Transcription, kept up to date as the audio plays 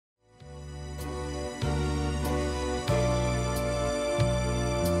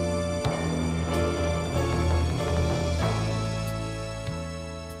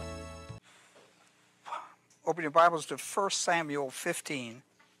open your Bibles to 1 Samuel 15.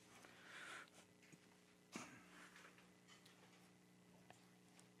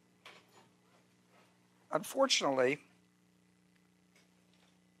 Unfortunately,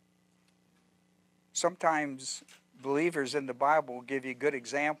 sometimes believers in the Bible give you a good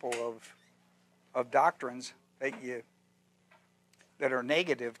example of doctrines that are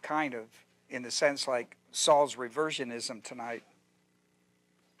negative, kind of, in the sense like Saul's reversionism tonight.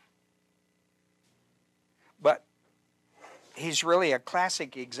 But he's really a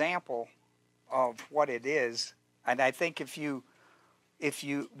classic example of what it is. And I think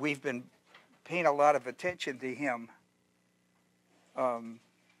we've been paying a lot of attention to him,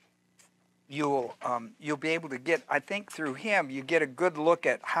 you'll be able to get, I think through him, you get a good look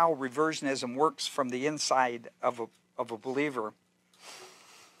at how reversionism works from the inside of a believer.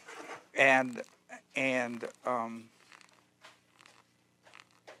 And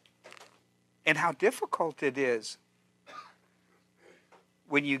how difficult it is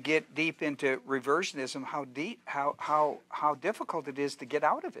when you get deep into reversionism, how difficult it is to get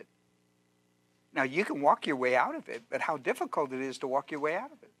out of it. Now, you can walk your way out of it, but how difficult it is to walk your way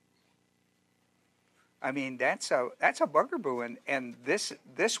out of it. I mean, that's a bugaboo, and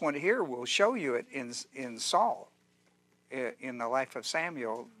this one here will show you it in Saul, in the life of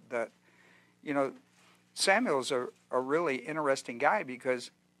Samuel. That, you know, Samuel's a really interesting guy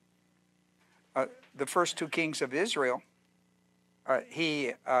because the first two kings of Israel,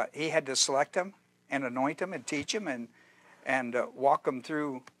 he had to select them and anoint them and teach them and walk them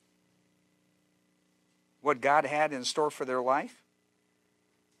through what God had in store for their life.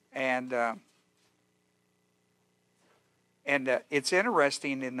 And it's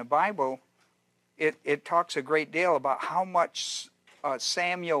interesting in the Bible, it talks a great deal about how much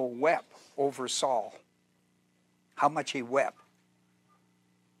Samuel wept over Saul. How much he wept.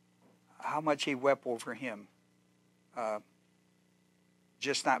 How much he wept over him.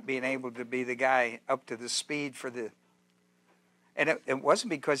 Just not being able to be the guy up to the speed for the... And it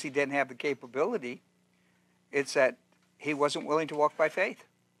wasn't because he didn't have the capability. It's that he wasn't willing to walk by faith.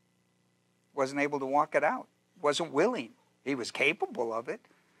 Wasn't able to walk it out. Wasn't willing. He was capable of it,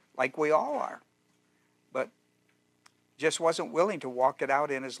 like we all are. But just wasn't willing to walk it out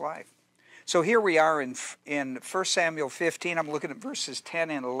in his life. So here we are in 1 Samuel 15. I'm looking at verses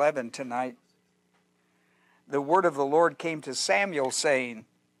 10 and 11 tonight. The word of the Lord came to Samuel saying,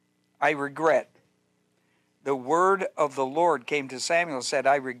 I regret. The word of the Lord came to Samuel and said,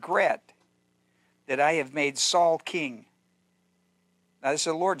 I regret that I have made Saul king. Now this is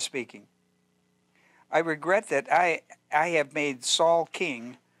the Lord speaking. I regret that I have made Saul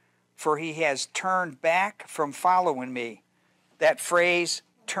king, for he has turned back from following me. That phrase,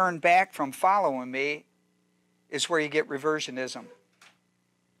 turn back from following me, is where you get reversionism.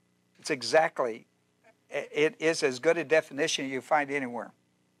 It's exactly, it is as good a definition as you find anywhere.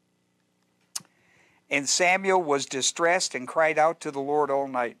 And Samuel was distressed and cried out to the Lord all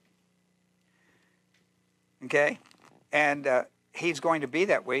night. Okay? And he's going to be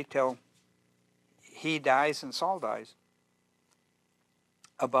that way till he dies and Saul dies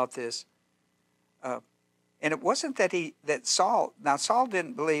about this. And it wasn't that Saul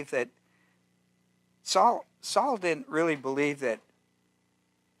didn't believe that, Saul didn't really believe that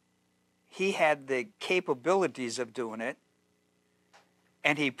he had the capabilities of doing it,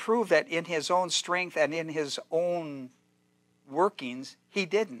 and he proved that in his own strength and in his own workings, he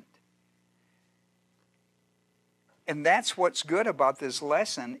didn't. And that's what's good about this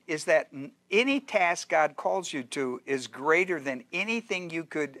lesson, is that any task God calls you to is greater than anything you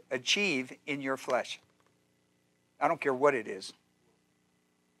could achieve in your flesh. I don't care what it is.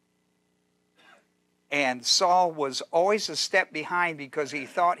 And Saul was always a step behind because he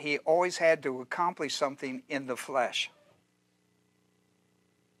thought he always had to accomplish something in the flesh.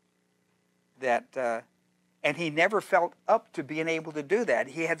 And he never felt up to being able to do that.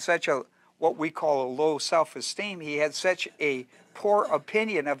 He had such what we call a low self-esteem. He had such a poor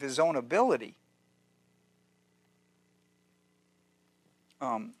opinion of his own ability.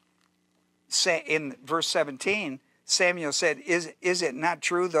 In verse 17, Samuel said, Is it not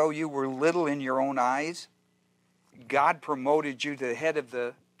true, though you were little in your own eyes, God promoted you to the head of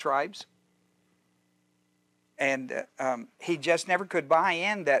the tribes? And he just never could buy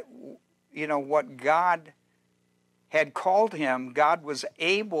in that, what God had called him, God was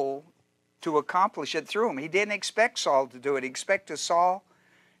able to accomplish it through him. He didn't expect Saul to do it. He expected Saul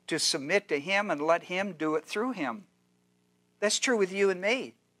to submit to him and let him do it through him. That's true with you and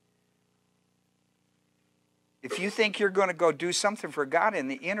me. If you think you're going to go do something for God in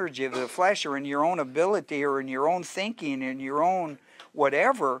the energy of the flesh or in your own ability or in your own thinking, in your own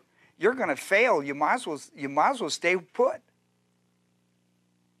whatever, you're going to fail. You might as well stay put,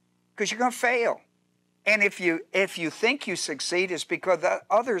 because you're going to fail. And if you think you succeed, it's because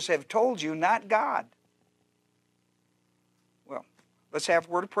others have told you, not God. Well, let's have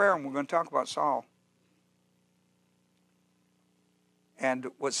a word of prayer, and we're going to talk about Saul and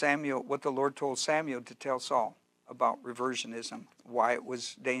what the Lord told Samuel to tell Saul about reversionism, why it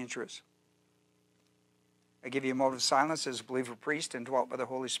was dangerous. I give you a moment of silence as a believer priest and dwelt by the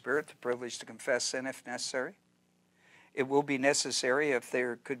Holy Spirit, the privilege to confess sin if necessary. It will be necessary if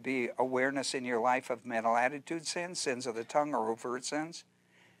there could be awareness in your life of mental attitude sins, sins of the tongue, or overt sins.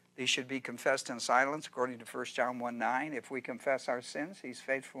 These should be confessed in silence according to 1 John 1:9. If we confess our sins, he's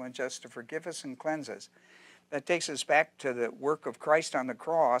faithful and just to forgive us and cleanse us. That takes us back to the work of Christ on the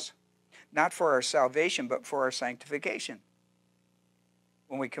cross, not for our salvation, but for our sanctification.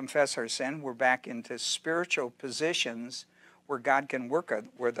 When we confess our sin, we're back into spiritual positions where God can work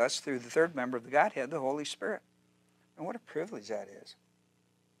with us through the third member of the Godhead, the Holy Spirit. And what a privilege that is.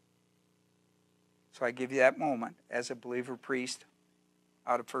 So I give you that moment as a believer priest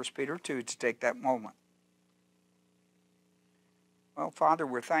out of 1 Peter 2 to take that moment. Well, Father,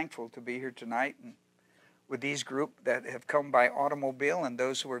 we're thankful to be here tonight and with these group that have come by automobile and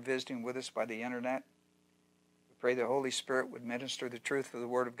those who are visiting with us by the internet. We pray the Holy Spirit would minister the truth of the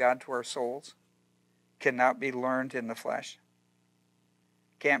Word of God to our souls. Cannot be learned in the flesh.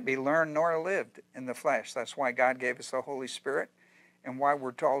 Can't be learned nor lived in the flesh. That's why God gave us the Holy Spirit and why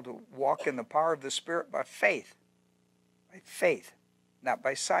we're told to walk in the power of the Spirit by faith. By faith, not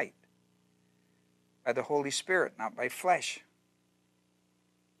by sight. By the Holy Spirit, not by flesh.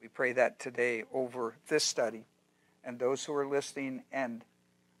 We pray that today over this study and those who are listening, and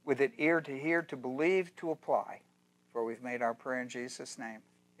with it ear to hear, to believe, to apply. For we've made our prayer in Jesus' name.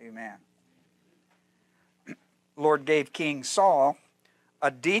 Amen. Lord gave King Saul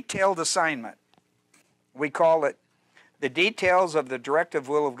a detailed assignment. We call it the details of the directive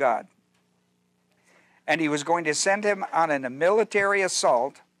will of God. And he was going to send him on a military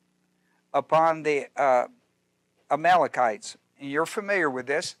assault upon the Amalekites. And you're familiar with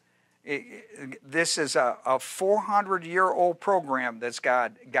this. This is a 400-year-old program that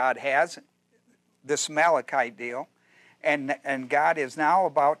God has, this Amalekite deal. And God is now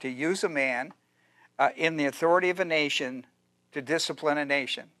about to use a man in the authority of a nation to discipline a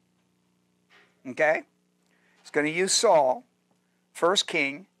nation. Okay? He's going to use Saul, first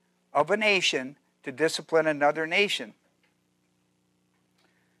king of a nation, to discipline another nation.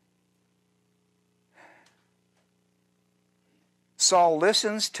 Saul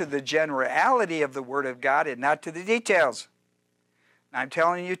listens to the generality of the Word of God and not to the details. I'm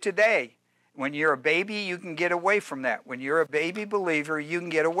telling you today, when you're a baby, you can get away from that. When you're a baby believer, you can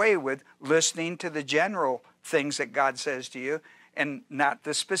get away with listening to the general things that God says to you and not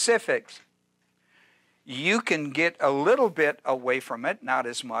the specifics. You can get a little bit away from it, not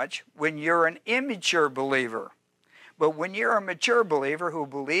as much, when you're an immature believer. But when you're a mature believer who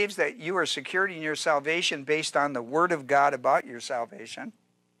believes that you are secured in your salvation based on the Word of God about your salvation,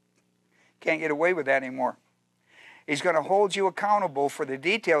 can't get away with that anymore. He's going to hold you accountable for the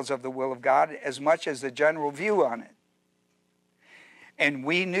details of the will of God as much as the general view on it. And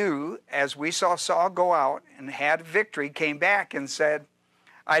we knew, as we saw Saul go out and had victory, came back and said,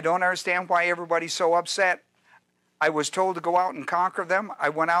 I don't understand why everybody's so upset. I was told to go out and conquer them. I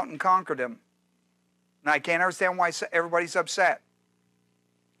went out and conquered them. And I can't understand why everybody's upset.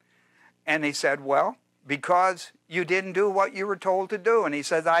 And he said, well, because you didn't do what you were told to do. And he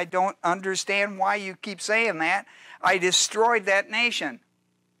says, I don't understand why you keep saying that. I destroyed that nation.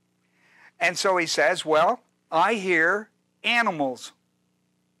 And so he says, well, I hear animals.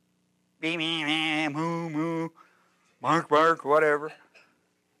 Beep, beep, beep, moo, moo, bark, bark, whatever.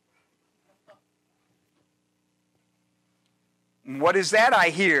 And what is that I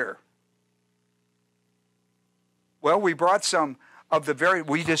hear? Well, we brought some of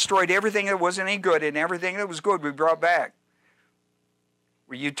we destroyed everything that wasn't any good, and everything that was good we brought back.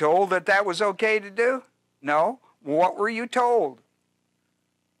 Were you told that that was okay to do? No. What were you told?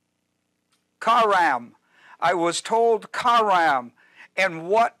 Karam. I was told Karam.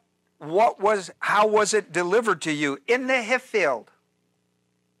 And how was it delivered to you? In the Hiphfield.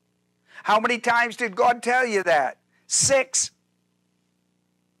 How many times did God tell you that? 6.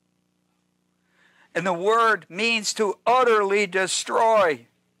 And the word means to utterly destroy.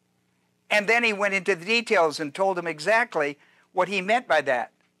 And then he went into the details and told him exactly what he meant by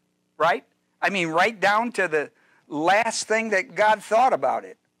that. Right? I mean, right down to the last thing that God thought about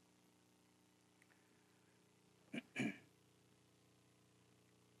it.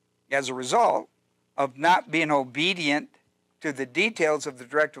 As a result of not being obedient to the details of the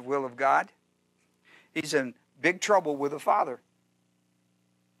directive will of God, he's in big trouble with the Father.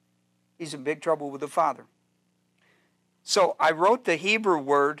 He's in big trouble with the Father. So I wrote the Hebrew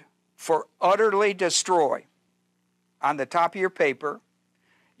word for utterly destroy on the top of your paper.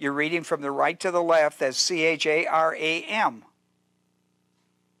 You're reading from the right to the left. That's C-H-A-R-A-M.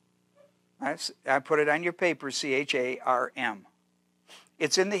 I put it on your paper, C-H-A-R-M.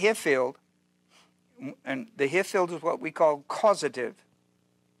 It's in the Hif field, and the Hif field is what we call causative.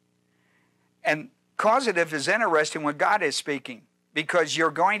 And causative is interesting when God is speaking, because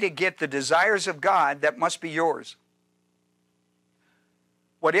you're going to get the desires of God that must be yours.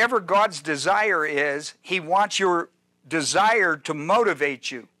 Whatever God's desire is, he wants your desire to motivate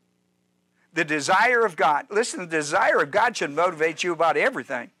you. The desire of God. Listen, the desire of God should motivate you about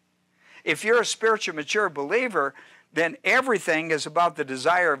everything. If you're a spiritually mature believer, then everything is about the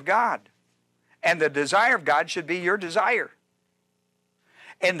desire of God. And the desire of God should be your desire.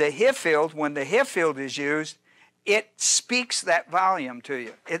 And the Hif field, when the Hif field is used, it speaks that volume to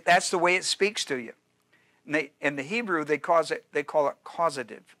you. That's the way it speaks to you. In the Hebrew, they call it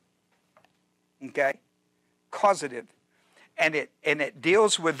causative. Okay? Causative. And it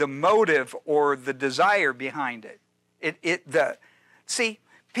deals with the motive or the desire behind it. See,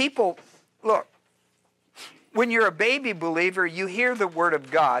 people, look, when you're a baby believer, you hear the word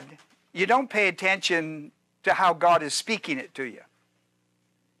of God. You don't pay attention to how God is speaking it to you.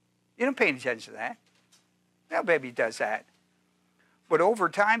 You don't pay attention to that. No baby does that. But over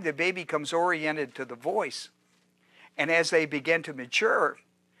time, the baby becomes oriented to the voice. And as they begin to mature,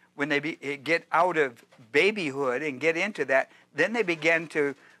 when they get out of babyhood and get into that, then they begin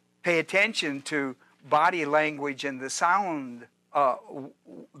to pay attention to body language and the sound, the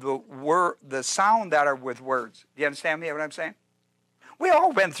sound that are with words. Do you understand me what I'm saying? We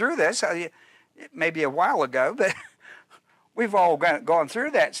all been through this, maybe a while ago, but we've all gone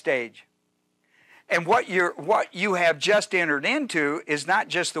through that stage. And what you have just entered into is not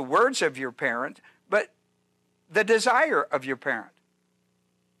just the words of your parent, but the desire of your parent.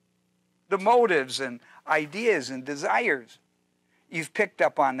 The motives and ideas and desires. You've picked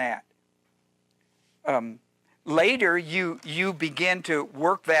up on that. Later, you begin to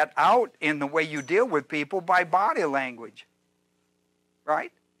work that out in the way you deal with people by body language.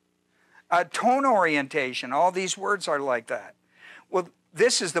 Right? Tone orientation. All these words are like that. Well,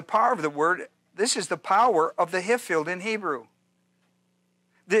 this is the power of the word. This is the power of the Hif field in Hebrew.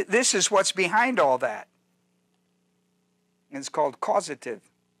 This is what's behind all that. And it's called causative.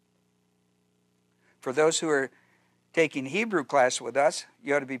 For those who are taking Hebrew class with us,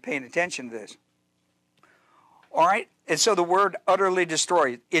 you ought to be paying attention to this. All right? And so the word utterly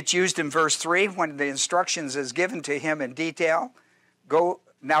destroy, it's used in verse 3 when the instructions is given to him in detail. Go,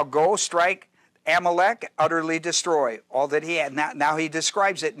 strike Amalek, utterly destroy all that he had. Now he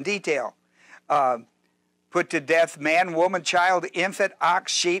describes it in detail. Put to death man, woman, child, infant,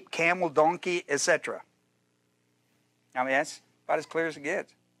 ox, sheep, camel, donkey, etc. I mean, that's about as clear as it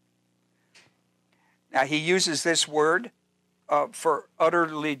gets. Now, he uses this word for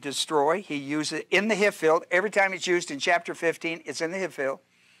utterly destroy. He uses it in the Hif field. Every time it's used in chapter 15, it's in the Hif field.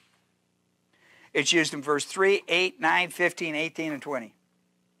 It's used in verse 3, 8, 9, 15, 18, and 20.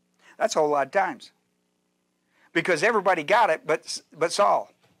 That's a whole lot of times. Because everybody got it but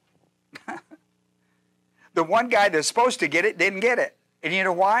Saul. The one guy that's supposed to get it didn't get it. And you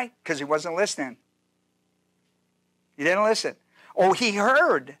know why? Because he wasn't listening. He didn't listen. Oh, he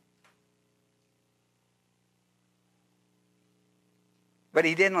heard. But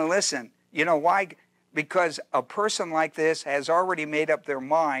he didn't listen. You know why? Because a person like this has already made up their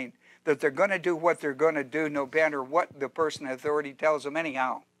mind that they're going to do what they're going to do no matter what the person in authority tells them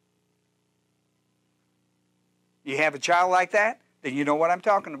anyhow. You have a child like that, then you know what I'm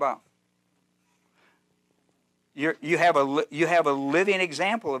talking about. You have a living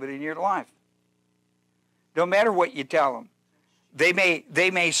example of it in your life. No matter what you tell them. They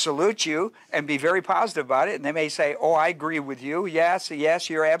may salute you and be very positive about it, and they may say, oh, I agree with you. Yes,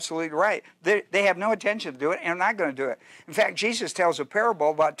 you're absolutely right. They have no intention to do it, and are not going to do it. In fact, Jesus tells a parable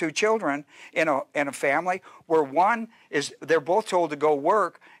about two children in a family where they're both told to go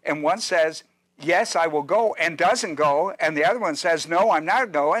work, and one says, yes, I will go, and doesn't go, and the other one says, no, I'm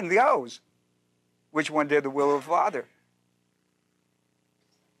not going, and goes. Which one did the will of the Father?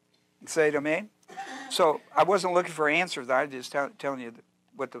 Say it to me. So I wasn't looking for answers. I was just telling you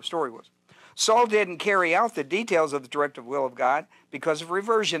what the story was. Saul didn't carry out the details of the directive will of God because of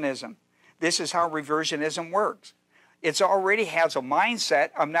reversionism. This is how reversionism works. It already has a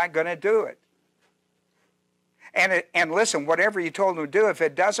mindset, I'm not going to do it. And listen, whatever you told them to do, if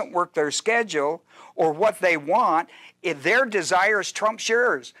it doesn't work their schedule or what they want, if their desires trumps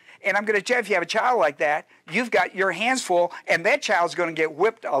yours. And I'm going to tell you, if you have a child like that, you've got your hands full, and that child's going to get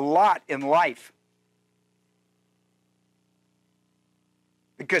whipped a lot in life.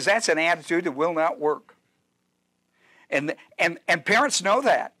 Because that's an attitude that will not work. And parents know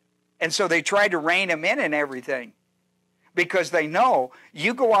that. And so they try to rein them in and everything. Because they know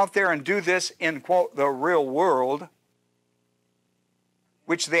you go out there and do this in, quote, the real world,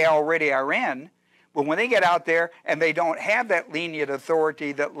 which they already are in. But when they get out there and they don't have that lenient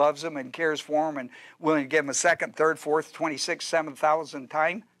authority that loves them and cares for them and willing to give them a second, third, fourth, 26, 7,000th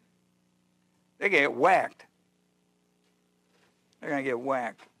time, they get whacked. They're going to get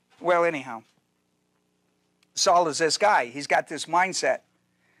whacked. Well, anyhow, Saul is this guy. He's got this mindset.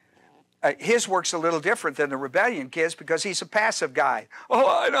 His work's a little different than the rebellion kids because he's a passive guy. Oh,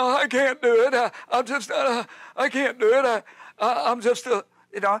 I know, I can't do it. I can't do it. I'm just a,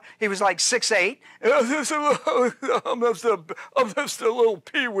 he was like 6'8". I'm just a little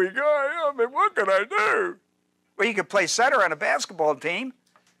peewee guy. I mean, what can I do? Well, you could play center on a basketball team.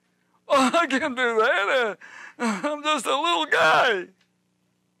 Oh, I can't do that. I'm just a little guy.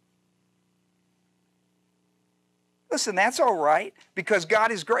 Listen, that's all right because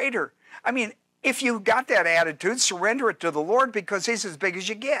God is greater. I mean, if you got that attitude, surrender it to the Lord because He's as big as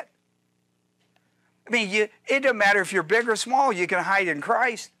you get. I mean, it doesn't matter if you're big or small, you can hide in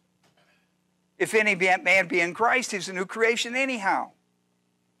Christ. If any man be in Christ, he's a new creation anyhow.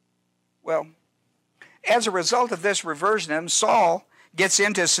 Well, as a result of this reversionism, Saul gets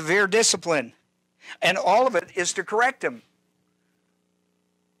into severe discipline. And all of it is to correct him.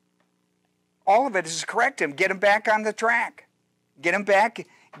 All of it is to correct him, get him back on the track. Get him back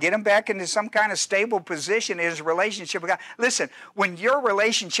into some kind of stable position in his relationship with God. Listen, when your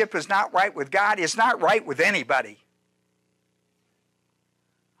relationship is not right with God, it's not right with anybody.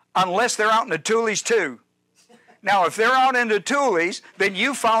 Unless they're out in the toolies too. Now, if they're out in the toolies, then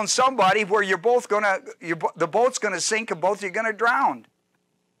you found somebody where the boat's going to sink and both of you are going to drown.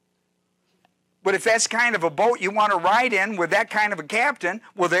 But if that's kind of a boat you want to ride in with that kind of a captain,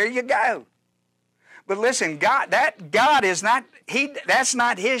 well, there you go. But listen, God is not, that's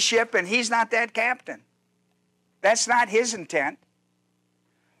not His ship and He's not that captain. That's not His intent.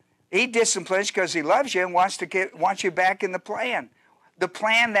 He disciplines because He loves you and wants you back in the plan. The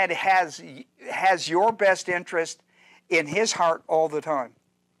plan that has your best interest in His heart all the time.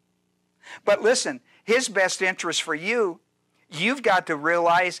 But listen, His best interest for you, you've got to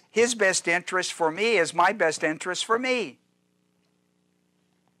realize His best interest for me is my best interest for me.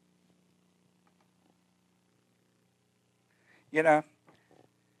 You know,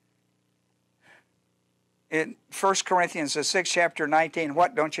 in 1 Corinthians, the 6th chapter, 19,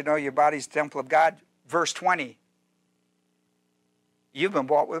 what, don't you know your body's the temple of God? Verse 20, you've been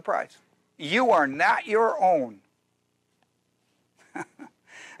bought with a price. You are not your own.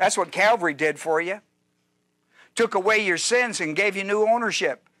 That's what Calvary did for you. Took away your sins and gave you new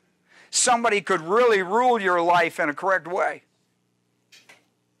ownership. Somebody could really rule your life in a correct way.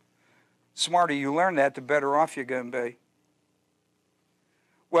 The smarter you learn that, the better off you're going to be.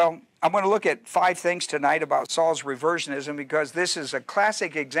 Well, I'm going to look at 5 things tonight about Saul's reversionism because this is a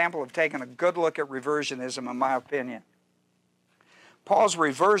classic example of taking a good look at reversionism, in my opinion. Paul's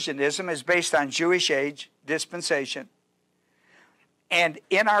reversionism is based on Jewish age dispensation. And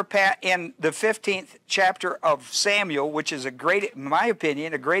in the 15th chapter of Samuel, which is a great, in my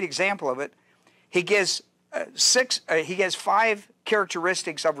opinion, a great example of it, he gives 5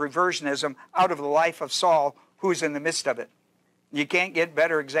 characteristics of reversionism out of the life of Saul, who's in the midst of it. You can't get a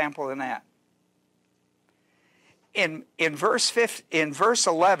better example than that. In verse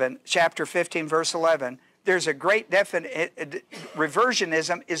 11, chapter 15, verse 11, there's a great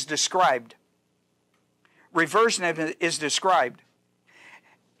reversionism is described. Reversionism is described.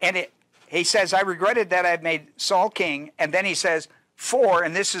 And he says, I regretted that I've made Saul king. And then he says,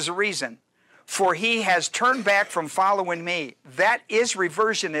 and this is a reason, for he has turned back from following me. That is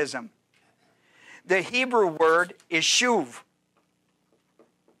reversionism. The Hebrew word is shuv.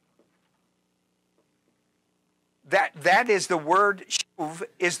 That is the word, shuv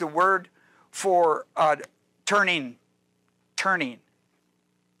is the word for turning.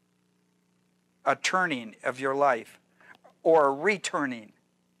 A turning of your life. Or a returning.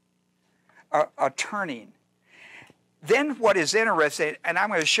 A turning. Then what is interesting, and I'm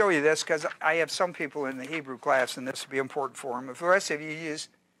going to show you this because I have some people in the Hebrew class and this will be important for them. If the rest of you use,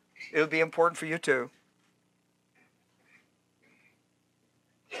 it'll be important for you too.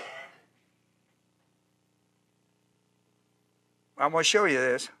 I'm going to show you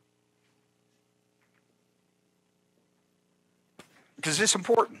this. Because it's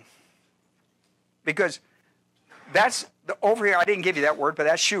important. Because that's, over here, I didn't give you that word, but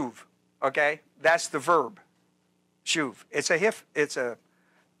that's shuv, okay? That's the verb, shuv. It's a I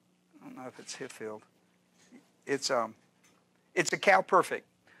don't know if it's hiffield. It's a cow perfect.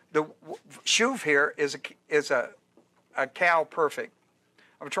 The shuv here is a cow perfect.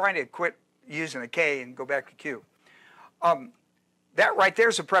 I'm trying to quit using a K and go back to Q. That right there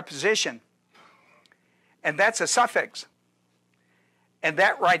is a preposition. And that's a suffix. And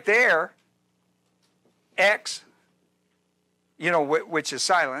that right there, X, which is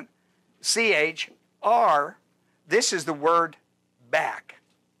silent, CHR, this is the word back.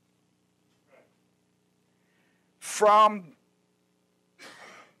 From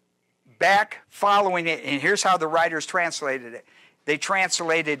back, following it, and here's how the writers translated it. They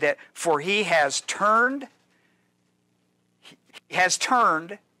translated it, for he has turned,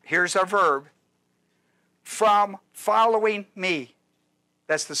 here's our verb, from following me.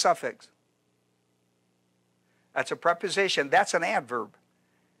 That's the suffix. That's a preposition. That's an adverb.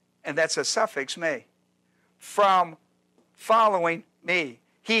 And that's a suffix, me. From following me.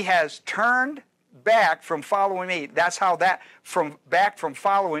 He has turned back from following me. That's how that back from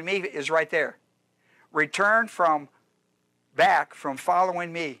following me is right there. Return from back from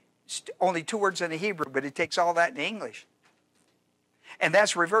following me. It's only 2 words in the Hebrew, but it takes all that in English. And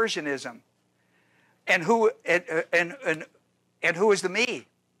that's reversionism. And who is the me?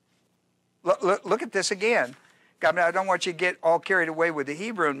 Look at this again. God, I don't want you to get all carried away with the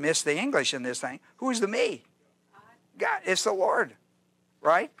Hebrew and miss the English in this thing. Who is the me? God, it's the Lord,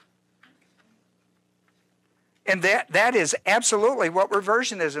 right? And that is absolutely what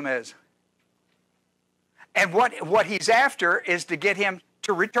reversionism is. And what he's after is to get him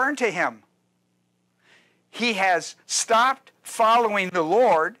to return to him. He has stopped following the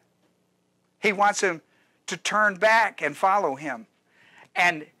Lord. He wants him to turn back and follow him.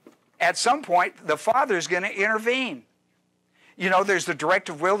 And at some point, the Father is going to intervene. There's the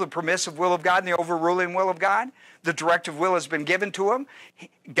directive will, the permissive will of God, and the overruling will of God. The directive will has been given to him.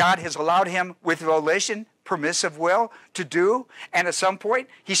 God has allowed him with volition, permissive will to do. And at some point,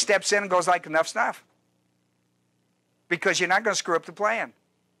 he steps in and goes like, enough's enough. Because you're not going to screw up the plan.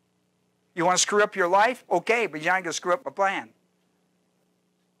 You want to screw up your life? Okay, but you're not going to screw up my plan.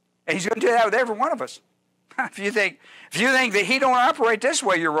 And he's going to do that with every one of us. If you think that he don't operate this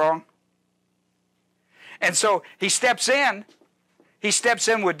way, you're wrong. And so he steps in. He steps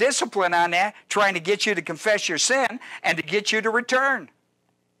in with discipline on that, trying to get you to confess your sin and to get you to return.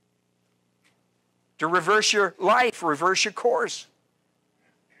 To reverse your life, reverse your course.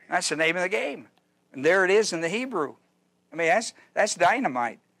 That's the name of the game. And there it is in the Hebrew. I mean, that's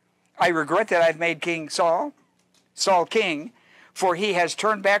dynamite. I regret that I've made King Saul king, for he has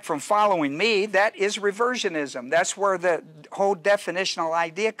turned back from following me. That is reversionism. That's where the whole definitional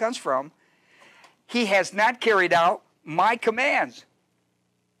idea comes from. He has not carried out my commands.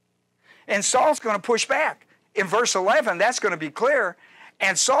 And Saul's going to push back. In verse 11, that's going to be clear.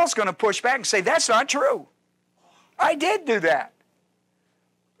 And Saul's going to push back and say, that's not true. I did do that.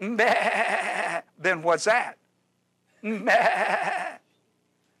 Then what's that?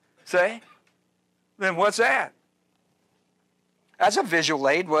 See? Then what's that? That's a visual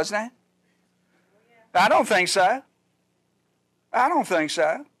aid, wasn't it? I don't think so. I don't think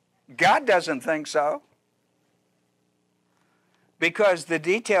so. God doesn't think so. Because the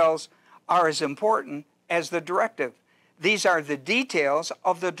details are as important as the directive. These are the details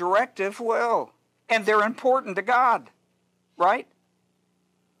of the directive will. And they're important to God. Right?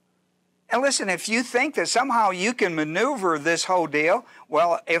 And listen, if you think that somehow you can maneuver this whole deal,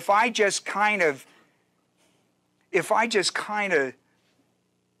 well, if I just kind of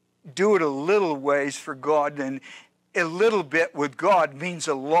do it a little ways for God, then a little bit with God means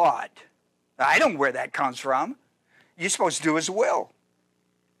a lot. I don't know where that comes from. You're supposed to do His will.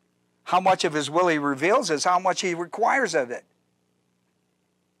 How much of His will He reveals is how much He requires of it.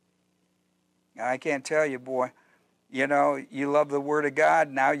 I can't tell you, boy. You know, you love the Word of God,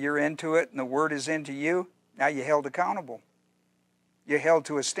 now you're into it, and the Word is into you. Now you're held accountable. You're held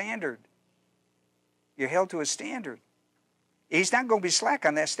to a standard. You're held to a standard. He's not going to be slack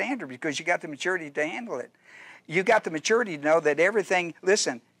on that standard because you got the maturity to handle it. You got the maturity to know that everything,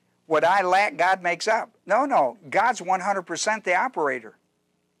 listen, what I lack, God makes up. No, God's 100% the operator.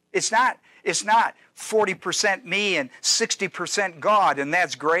 It's not 40% me and 60% God, and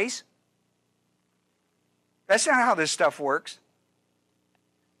that's grace. That's not how this stuff works.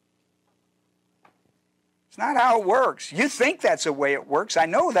 It's not how it works. You think that's the way it works. I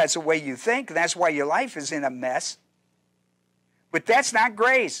know that's the way you think, and that's why your life is in a mess. But that's not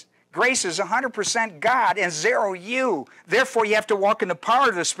grace. Grace is 100% God and 0 you. Therefore, you have to walk in the power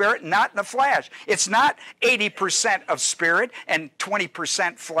of the Spirit, not in the flesh. It's not 80% of Spirit and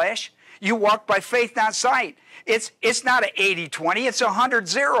 20% flesh. You walk by faith, not sight. It's not an 80-20, it's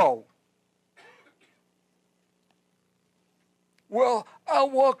 100-0. Well, I'll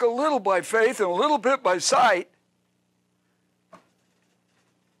walk a little by faith and a little bit by sight.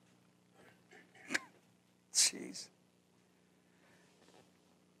 Jeez.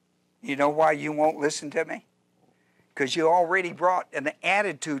 You know why you won't listen to me? Because you already brought an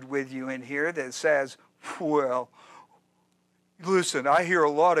attitude with you in here that says, well, listen, I hear a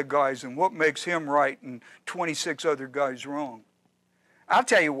lot of guys, and what makes him right and 26 other guys wrong? I'll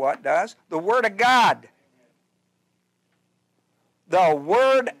tell you what does. The Word of God. The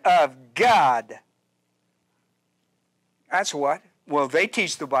Word of God. That's what. Well, they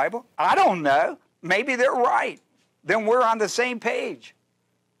teach the Bible. I don't know. Maybe they're right. Then we're on the same page.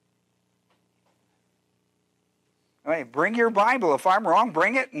 I mean, bring your Bible. If I'm wrong,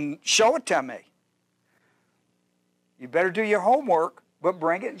 bring it and show it to me. You better do your homework, but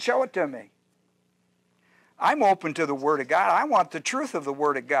bring it and show it to me. I'm open to the Word of God. I want the truth of the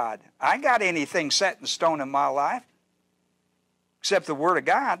Word of God. I ain't got anything set in stone in my life except the Word of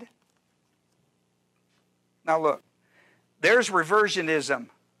God. Now look, there's reversionism.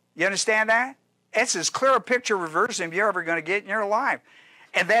 You understand that? It's as clear a picture of reversionism you're ever going to get in your life.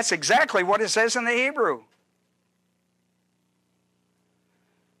 And that's exactly what it says in the Hebrew.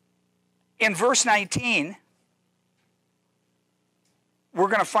 In verse 19, we're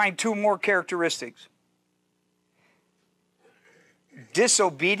going to find two more characteristics.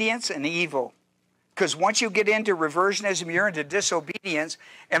 Disobedience and evil. Because once you get into reversionism, you're into disobedience.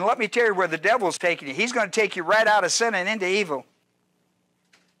 And let me tell you where the devil's taking you. He's going to take you right out of sin and into evil.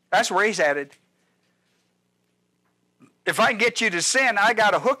 That's where he's headed. If I can get you to sin, I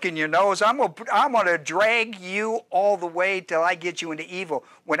got a hook in your nose. I'm going to drag you all the way till I get you into evil.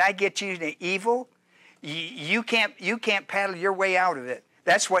 When I get you into evil, you can't paddle your way out of it.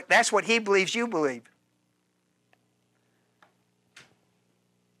 That's what he believes you believe.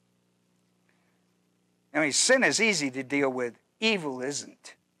 I mean, sin is easy to deal with. Evil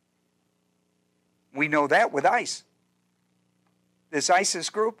isn't. We know that with ICE. This ISIS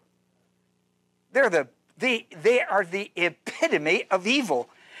group, they are the epitome of evil.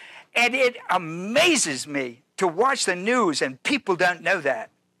 And it amazes me to watch the news and people don't know that.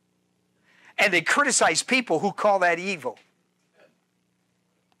 And they criticize people who call that evil.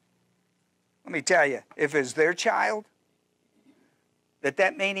 Let me tell you, if it's their child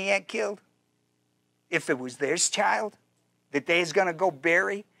that maniac killed, if it was their child that they is going to go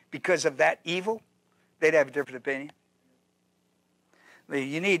bury because of that evil, they'd have a different opinion.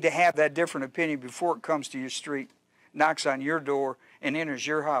 You need to have that different opinion before it comes to your street, knocks on your door, and enters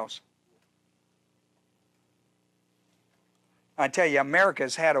your house. I tell you,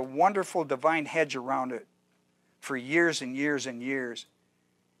 America's had a wonderful divine hedge around it for years and years and years.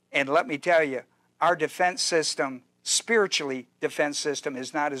 And let me tell you, our defense system, spiritually defense system,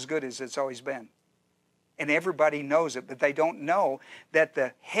 is not as good as it's always been. And everybody knows it, but they don't know that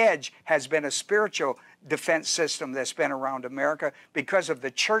the hedge has been a spiritual defense system that's been around America because of the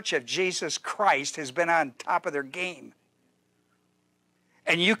Church of Jesus Christ has been on top of their game.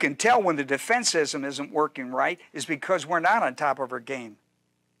 And you can tell when the defense system isn't working right is because we're not on top of our game.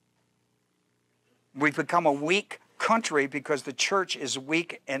 We've become a weak country because the church is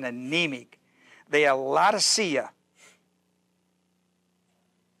weak and anemic. They are Laodicea.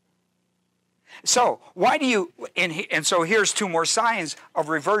 So why do you, and so here's two more signs of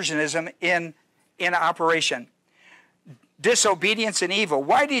reversionism in operation. Disobedience and evil.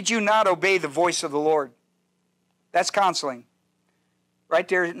 Why did you not obey the voice of the Lord? That's counseling. Right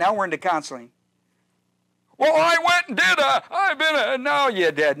there, now we're into counseling. Well, I went and did no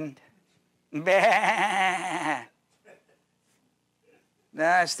you didn't. Nah,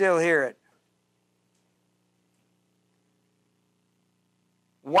 I still hear it.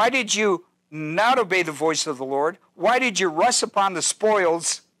 Why did you not obey the voice of the Lord? Why did you rush upon the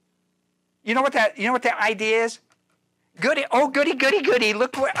spoils? You know what that idea is? Goody, oh goody, goody, goody.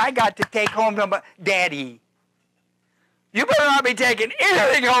 Look what I got to take home to my daddy. You better not be taking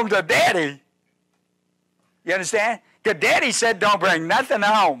anything home to daddy. You understand? Because daddy said don't bring nothing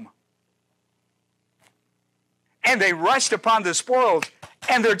home. And they rushed upon the spoils,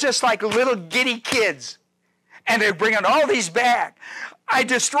 and they're just like little giddy kids. And they're bringing all these back. I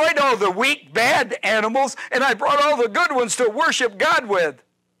destroyed all the weak, bad animals, and I brought all the good ones to worship God with.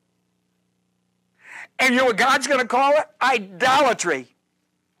 And you know what God's going to call it? Idolatry.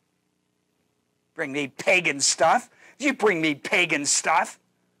 Bring me pagan stuff. You bring me pagan stuff.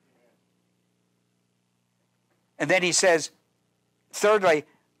 And then he says, thirdly,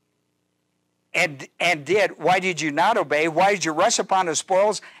 and did, why did you not obey? Why did you rush upon the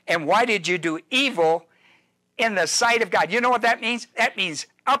spoils? And why did you do evil in the sight of God? You know what that means? That means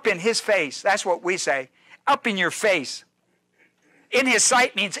up in his face. That's what we say. Up in your face. In his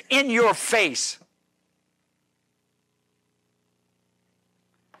sight means in your face.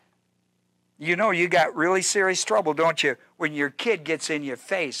 You know you got really serious trouble, don't you, when your kid gets in your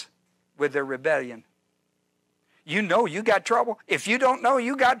face with their rebellion. You know you got trouble. If you don't know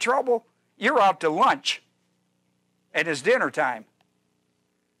you got trouble, you're out to lunch and it's dinner time.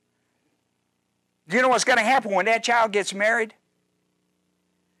 Do you know what's going to happen when that child gets married?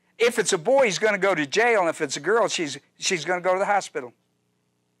 If it's a boy, he's going to go to jail, and if it's a girl, she's going to go to the hospital.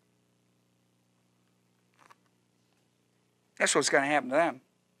 That's what's going to happen to them.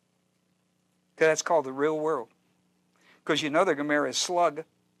 Because that's called the real world. Because you know they're going to marry a slug.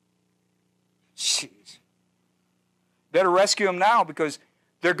 Jeez. Better rescue them now, because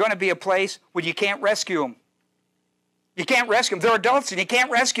they're going to be a place where you can't rescue them. You can't rescue them. They're adults and you can't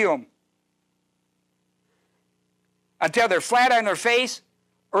rescue them. Until they're flat on their face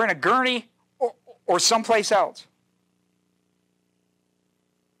or in a gurney or someplace else.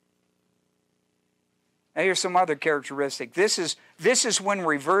 Now here's some other characteristic. This is when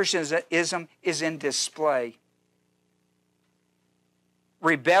reversionism is in display.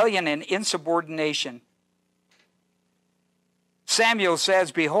 Rebellion and insubordination. Samuel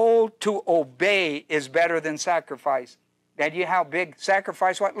says, behold, to obey is better than sacrifice. Now, do you know how big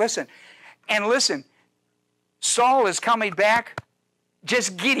sacrifice was? Listen, Saul is coming back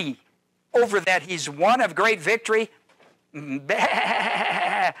just giddy over that he's won a great victory.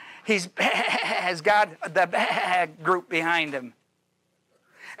 He's has got the group behind him.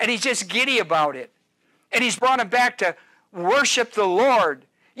 And he's just giddy about it. And he's brought him back to worship the Lord.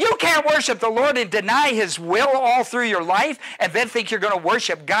 You can't worship the Lord and deny his will all through your life and then think you're going to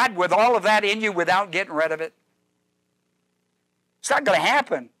worship God with all of that in you without getting rid of it. It's not going to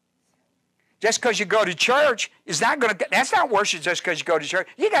happen. Just because you go to church is not going to, that's not worship just because you go to church.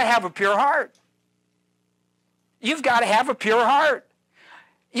 You got to have a pure heart. You've got to have a pure heart.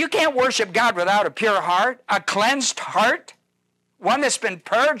 You can't worship God without a pure heart, a cleansed heart, one that's been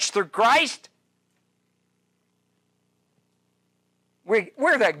purged through Christ.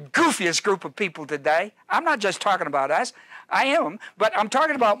 We're the goofiest group of people today. I'm not just talking about us. I am, but I'm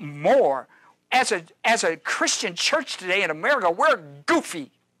talking about more. As a Christian church today in America, we're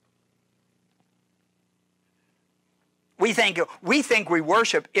goofy. We think we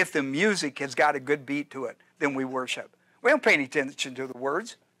worship if the music has got a good beat to it, then we worship. We don't pay any attention to the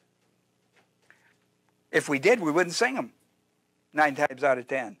words. If we did, we wouldn't sing them 9 times out of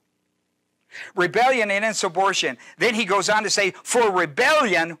 10. Rebellion and insubordination. Then he goes on to say, for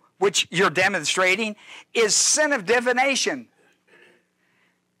rebellion, which you're demonstrating, is sin of divination.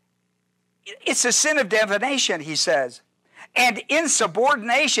 It's a sin of divination, he says. And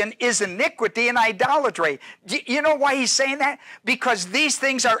insubordination is iniquity and idolatry. You know why he's saying that? Because these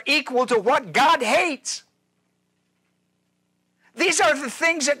things are equal to what God hates. These are the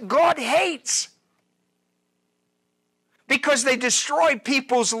things that God hates. Because they destroy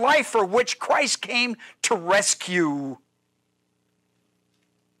people's life for which Christ came to rescue.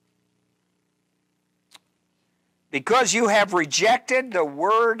 Because you have rejected the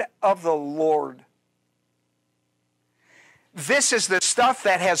word of the Lord. This is the stuff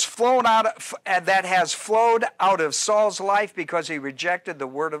that has flowed out of Saul's life because he rejected the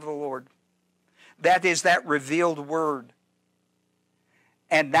word of the Lord. That is that revealed word.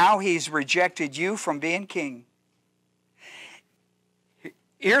 And now he's rejected you from being king.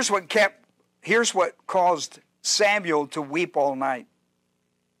 Here's what caused Samuel to weep all night,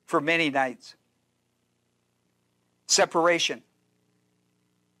 for many nights. Separation.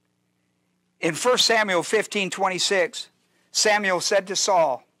 In 1 Samuel 15:26, Samuel said to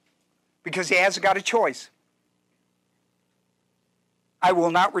Saul, because he hasn't got a choice, I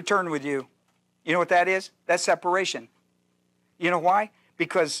will not return with you. You know what that is? That's separation. You know why?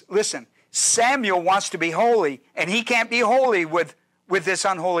 Because, listen, Samuel wants to be holy, and he can't be holy with this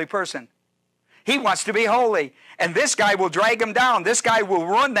unholy person. He wants to be holy, and this guy will drag him down. This guy will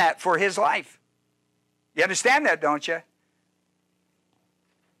ruin that for his life. You understand that, don't you?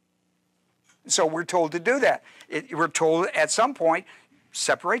 So we're told to do that. We're told at some point,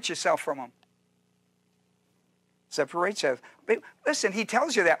 separate yourself from him. Separate yourself. But listen, he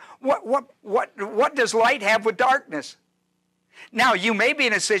tells you that. What does light have with darkness? Now, you may be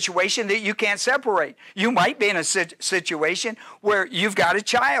in a situation that you can't separate. You might be in a situation where you've got a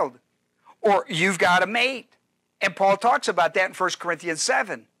child or you've got a mate. And Paul talks about that in 1 Corinthians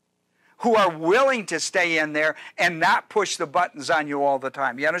 7. who are willing to stay in there and not push the buttons on you all the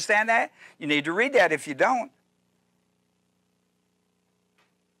time. You understand that? You need to read that if you don't.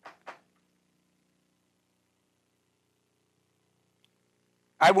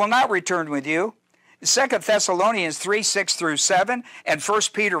 I will not return with you. 2 Thessalonians 3, 6 through 7, and 1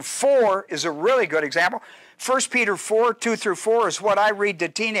 Peter 4 is a really good example. 1 Peter 4, 2 through 4 is what I read to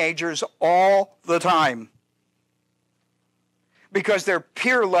teenagers all the time, because they're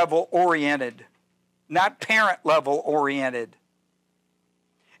peer level oriented, not parent level oriented.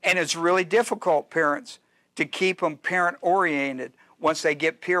 And it's really difficult, parents, to keep them parent oriented once they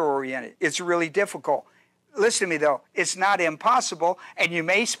get peer oriented. It's really difficult. Listen to me though, it's not impossible, and you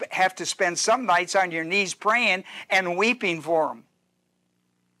may have to spend some nights on your knees praying and weeping for them.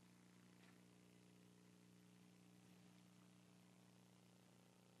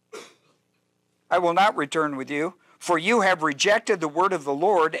 I will not return with you, for you have rejected the word of the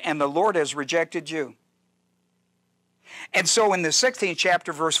Lord, and the Lord has rejected you. And so in the 16th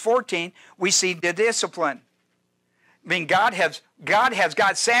chapter, verse 14, we see the discipline. I mean, God has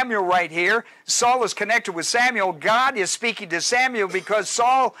got Samuel right here. Saul is connected with Samuel. God is speaking to Samuel because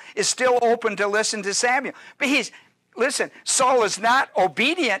Saul is still open to listen to Samuel. But listen, Saul is not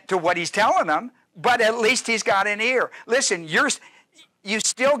obedient to what he's telling him, but at least he's got an ear. Listen, you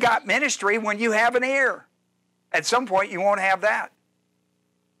still got ministry when you have an ear. At some point, you won't have that.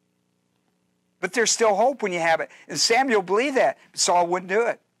 But there's still hope when you have it. And Samuel believed that. Saul wouldn't do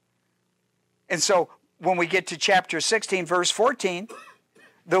it. And so when we get to chapter 16, verse 14,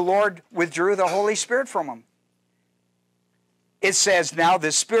 the Lord withdrew the Holy Spirit from him. It says, now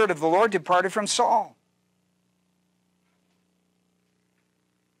the Spirit of the Lord departed from Saul.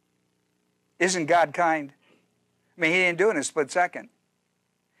 Isn't God kind? I mean, he didn't do it in a split second.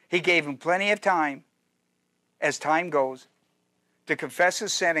 He gave him plenty of time, as time goes, to confess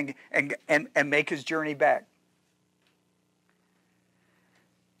his sin and make his journey back.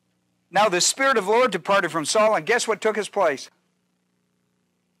 Now the Spirit of the Lord departed from Saul, and guess what took his place?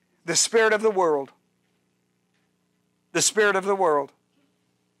 The spirit of the world. The spirit of the world.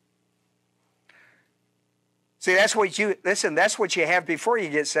 See, that's what you have before you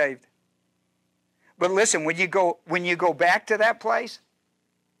get saved. But listen, when you go back to that place,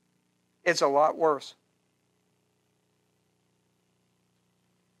 it's a lot worse.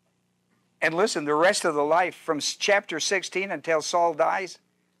 And listen, the rest of the life, from chapter 16 until Saul dies,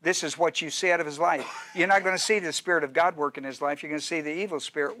 this is what you see out of his life. You're not going to see the Spirit of God work in his life. You're going to see the evil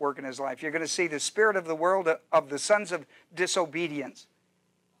spirit work in his life. You're going to see the spirit of the world, of the sons of disobedience.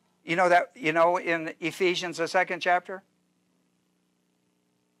 You know that, in Ephesians, the 2nd chapter?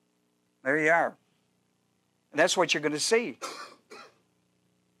 There you are. And that's what you're going to see.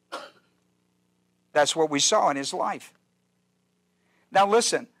 That's what we saw in his life. Now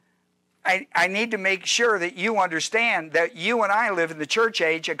listen, I need to make sure that you understand that you and I live in the church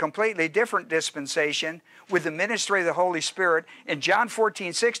age, a completely different dispensation with the ministry of the Holy Spirit. And John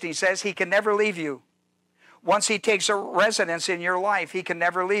 14:16 says he can never leave you. Once he takes a residence in your life, he can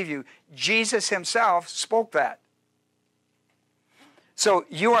never leave you. Jesus himself spoke that. So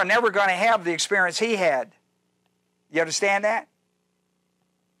you are never going to have the experience he had. You understand that?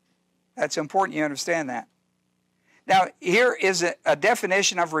 That's important you understand that. Now, here is a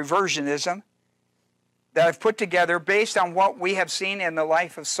definition of reversionism that I've put together based on what we have seen in the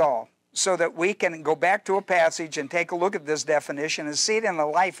life of Saul, so that we can go back to a passage and take a look at this definition and see it in the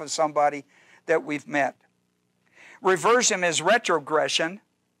life of somebody that we've met. Reversion is retrogression.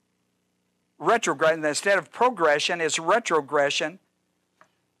 Retrogression, instead of progression, is retrogression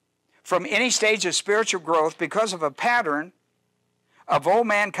from any stage of spiritual growth because of a pattern of old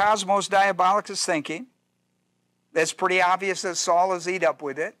man cosmos diabolicus thinking. It's pretty obvious that Saul is eat up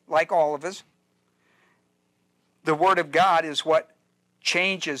with it, like all of us. The Word of God is what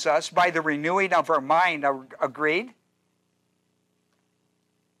changes us by the renewing of our mind, agreed?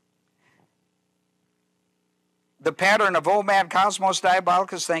 The pattern of old man cosmos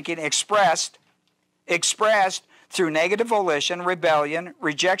diabolicus thinking expressed through negative volition, rebellion,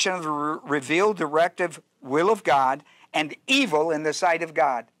 rejection of the revealed directive will of God, and evil in the sight of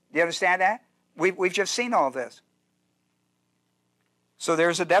God. Do you understand that? We've just seen all this. So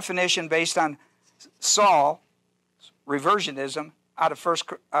there's a definition based on Saul, reversionism, out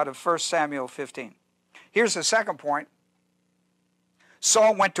of 1 Samuel 15. Here's the second point.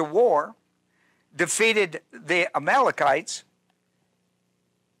 Saul went to war, defeated the Amalekites,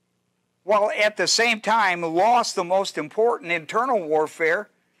 while at the same time lost the most important internal warfare,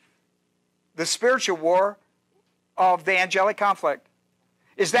 the spiritual war of the angelic conflict.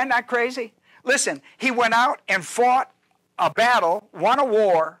 Is that not crazy? Listen, he went out and fought a battle, won a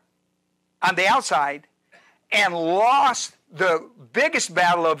war, on the outside and lost the biggest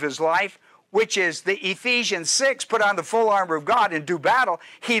battle of his life, which is the Ephesians 6, put on the full armor of God and do battle.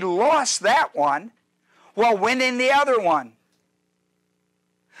 He lost that one while winning the other one.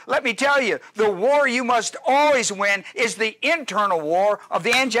 Let me tell you, the war you must always win is the internal war of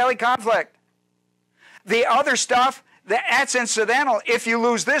the angelic conflict. The other stuff, that's incidental. If you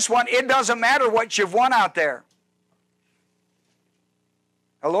lose this one, it doesn't matter what you've won out there.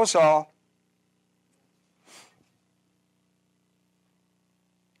 Hello, Saul.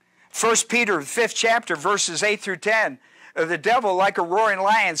 1 Peter, 5th chapter, verses 8 through 10. The devil, like a roaring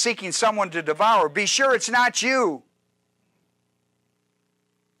lion, seeking someone to devour. Be sure it's not you.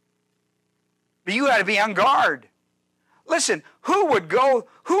 But you got to be on guard. Listen, who would go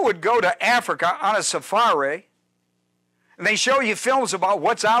to Africa on a safari, and they show you films about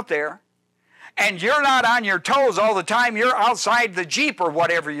what's out there, and you're not on your toes all the time, you're outside the Jeep or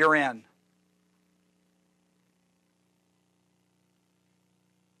whatever you're in?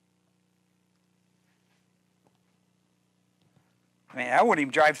 I mean, I wouldn't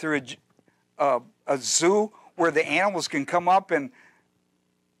even drive through a zoo where the animals can come up and...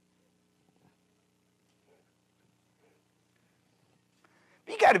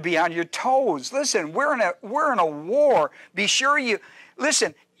 You got to be on your toes. Listen, we're in a war. Be sure you...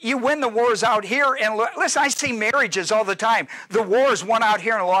 Listen, you win the wars out here, and listen, I see marriages all the time. The war is won out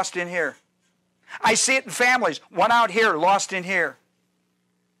here and lost in here. I see it in families. Won out here, lost in here.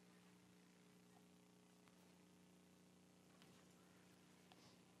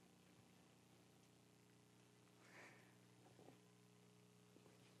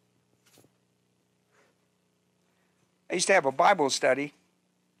 I used to have a Bible study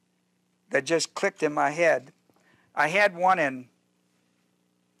that just clicked in my head. I had one in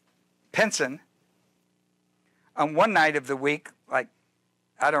Pinson on one night of the week, like,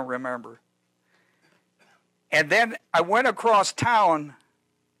 I don't remember. And then I went across town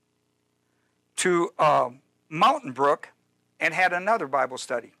to Mountain Brook and had another Bible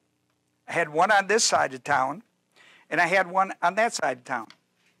study. I had one on this side of town, and I had one on that side of town.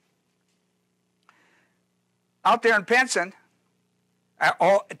 Out there in Pinson,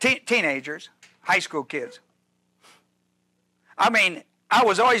 all teenagers, high school kids. I mean, I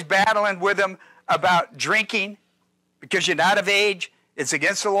was always battling with them about drinking because you're not of age. It's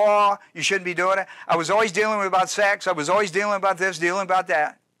against the law. You shouldn't be doing it. I was always dealing with about sex. I was always dealing about this, dealing about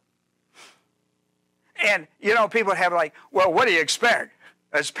that. And, you know, people have like, well, what do you expect?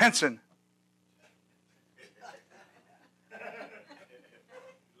 That's Pinson.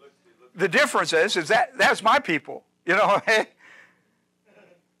 The difference is that's my people. You know,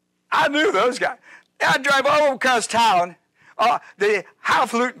 I knew those guys. I'd drive all across town, the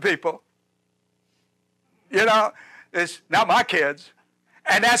highfalutin people. You know, it's not my kids.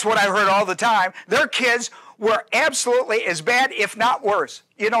 And that's what I heard all the time. Their kids were absolutely as bad, if not worse.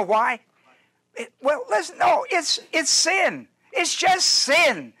 You know why? Well, listen, no, it's sin. It's just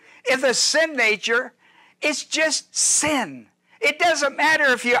sin. In the sin nature, it's just sin. It doesn't matter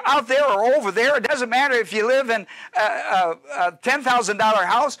if you're out there or over there. It doesn't matter if you live in a $10,000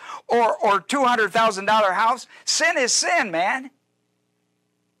 house or $200,000 house. Sin is sin, man.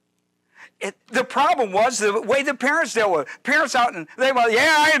 The problem was the way the parents dealt with it. Parents out and they were,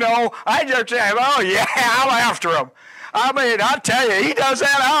 yeah, I know. I just say, oh, yeah, I'm after him. I mean, I tell you, he does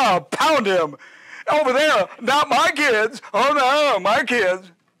that, I'll pound him. Over there, not my kids. Oh, no, my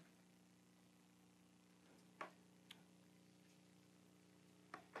kids.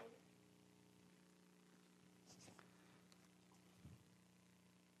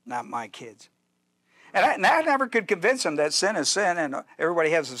 Not my kids. And I never could convince them that sin is sin, and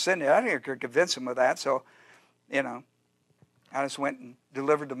everybody has a sin. I never could convince them of that, so, you know, I just went and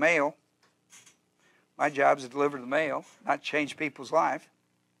delivered the mail. My job is to deliver the mail, not change people's life.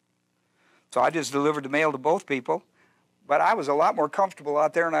 So I just delivered the mail to both people. But I was a lot more comfortable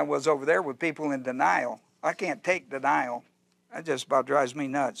out there than I was over there with people in denial. I can't take denial. That just about drives me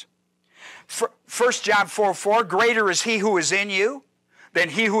nuts. 1 John 4:4, greater is he who is in you than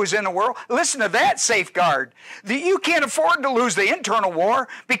he who is in the world. Listen to that safeguard. You can't afford to lose the internal war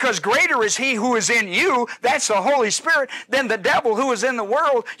because greater is he who is in you, that's the Holy Spirit, than the devil who is in the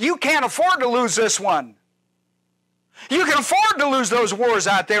world. You can't afford to lose this one. You can afford to lose those wars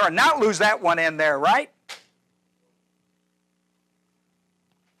out there and not lose that one in there, right?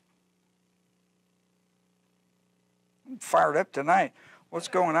 I'm fired up tonight. What's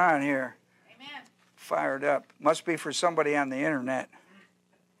going on here? Amen. Fired up. Must be for somebody on the internet.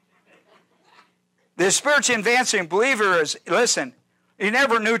 The spiritually advancing believer is, listen, you're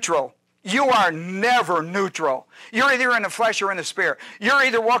never neutral. You are never neutral. You're either in the flesh or in the spirit. You're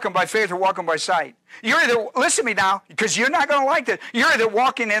either walking by faith or walking by sight. You're either, listen to me now, because you're not going to like this. You're either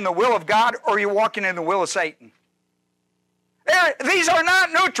walking in the will of God or you're walking in the will of Satan. These are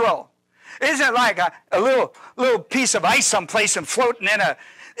not neutral. Isn't it like a little piece of ice someplace and floating in a...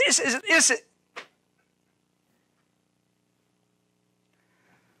 This is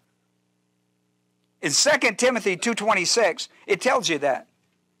in 2 Timothy 2:26, it tells you that.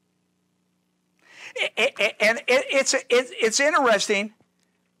 And it's interesting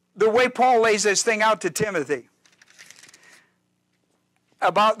the way Paul lays this thing out to Timothy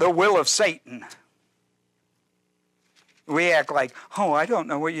about the will of Satan. We act like, oh, I don't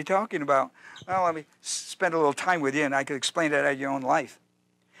know what you're talking about. Well, let me spend a little time with you and I can explain that out of your own life.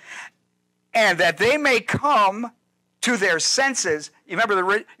 And that they may come to their senses. You remember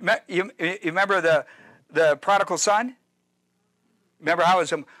the prodigal son? Remember how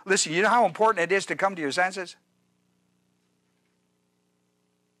it's, listen, you know how important it is to come to your senses?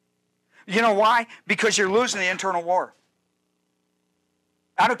 You know why? Because you're losing the internal war.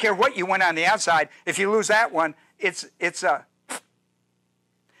 I don't care what you went on the outside. If you lose that one,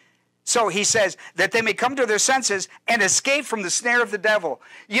 So he says that they may come to their senses and escape from the snare of the devil.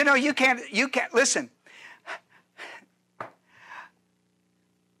 You know, you can't, listen.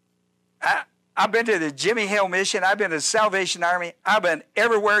 I've been to the Jimmy Hill Mission. I've been to the Salvation Army. I've been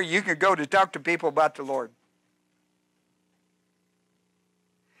everywhere you can go to talk to people about the Lord.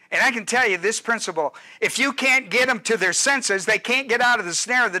 And I can tell you this principle. If you can't get them to their senses, they can't get out of the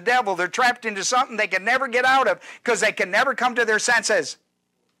snare of the devil. They're trapped into something they can never get out of because they can never come to their senses.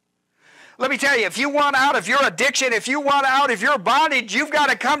 Let me tell you, if you want out of your addiction, if you want out of your bondage, you've got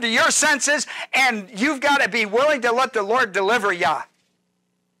to come to your senses and you've got to be willing to let the Lord deliver you.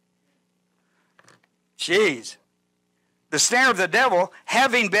 Jeez. The snare of the devil,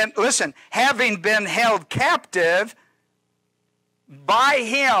 having been held captive by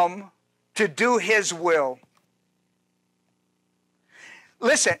him to do his will.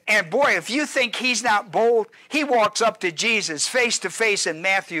 Listen, and boy, if you think he's not bold, he walks up to Jesus face to face in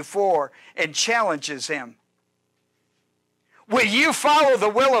Matthew 4 and challenges him. Will you follow the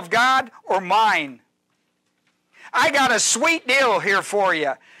will of God or mine? I got a sweet deal here for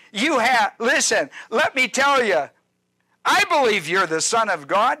you. Listen, let me tell you, I believe you're the Son of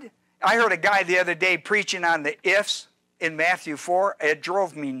God. I heard a guy the other day preaching on the ifs in Matthew 4. It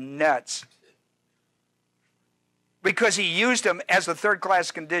drove me nuts. Because he used them as a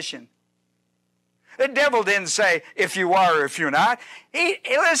third-class condition. The devil didn't say, if you are or if you're not.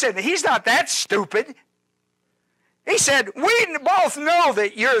 Listen, he's not that stupid. He said, we both know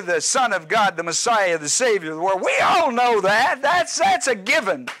that you're the Son of God, the Messiah, the Savior of the world. We all know that. That's a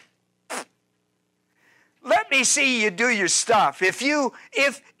given. Let me see you do your stuff. If you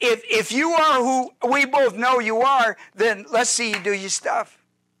are who we both know you are, then let's see you do your stuff.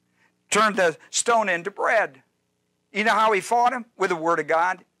 Turn the stone into bread. You know how he fought him? With the Word of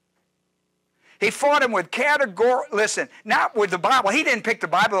God. He fought him with listen, not with the Bible. He didn't pick the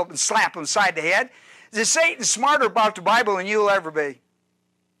Bible up and slap him side the head. Satan's smarter about the Bible than you'll ever be.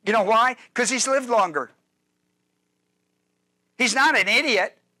 You know why? Because he's lived longer. He's not an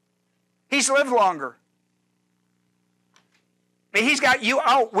idiot. He's lived longer. But he's got you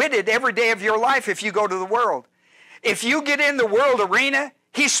outwitted every day of your life if you go to the world. If you get in the world arena,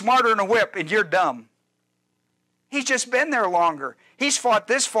 he's smarter than a whip and you're dumb. He's just been there longer. He's fought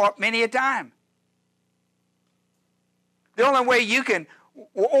many a time. The only way you can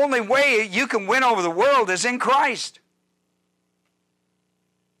win over the world is in Christ.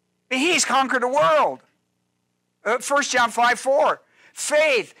 He's conquered the world. 1 John 5:4.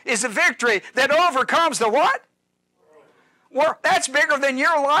 Faith is a victory that overcomes the what? World. That's bigger than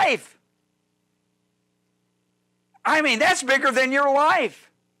your life. I mean, that's bigger than your life.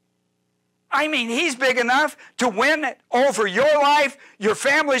 I mean, he's big enough to win over your life, your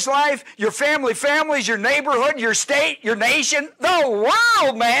family's life, your families, your neighborhood, your state, your nation, the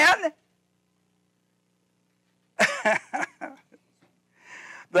world, man.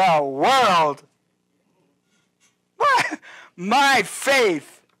 The world. My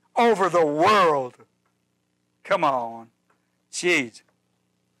faith over the world. Come on. Jeez.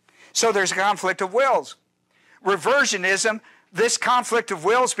 So there's a conflict of wills. Reversionism, this conflict of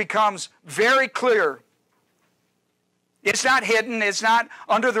wills becomes very clear. It's not hidden. It's not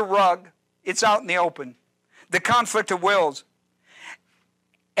under the rug. It's out in the open. The conflict of wills.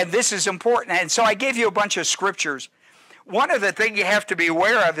 And this is important. And so I gave you a bunch of scriptures. One of the things you have to be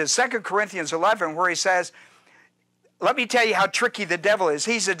aware of is 2 Corinthians 11, where he says, let me tell you how tricky the devil is.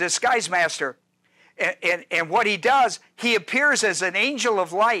 He's a disguise master. And what he does, he appears as an angel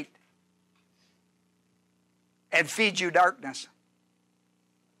of light. and feed you darkness.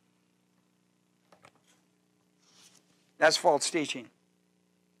 That's false teaching.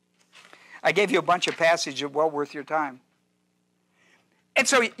 I gave you a bunch of passages well worth your time. And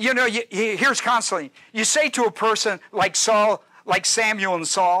so, you know, here's counseling. You say to a person like Saul, like Samuel and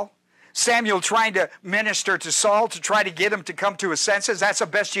Saul, Samuel trying to minister to Saul to try to get him to come to his senses. That's the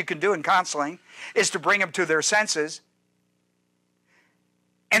best you can do in counseling, is to bring them to their senses.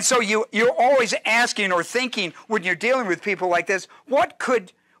 And so you're always asking or thinking when you're dealing with people like this, what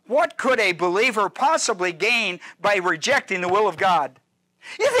could a believer possibly gain by rejecting the will of God?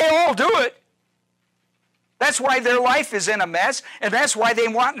 If they all do it, that's why their life is in a mess, and that's why they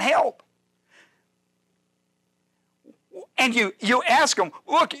want help. And you ask them,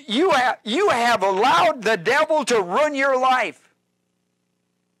 look, you have allowed the devil to ruin your life.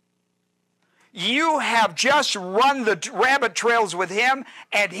 You have just run the rabbit trails with him,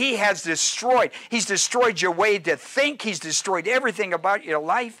 and he has destroyed. He's destroyed your way to think. He's destroyed everything about your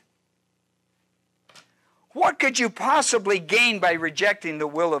life. What could you possibly gain by rejecting the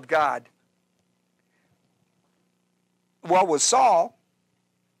will of God? Well, with Saul,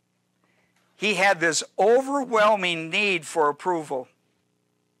 he had this overwhelming need for approval.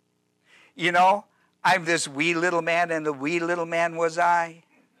 You know, I'm this wee little man, and the wee little man was I.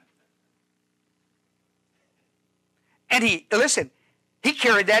 And he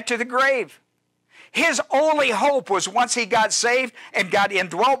carried that to the grave. His only hope was once he got saved and got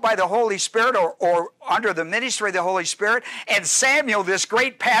indwelt by the Holy Spirit or under the ministry of the Holy Spirit, and Samuel, this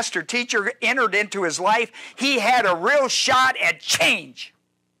great pastor teacher, entered into his life, he had a real shot at change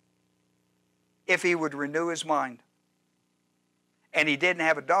if he would renew his mind. And he didn't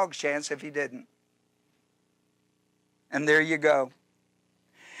have a dog's chance if he didn't. And there you go.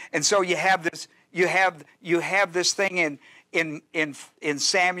 And so you have this thing in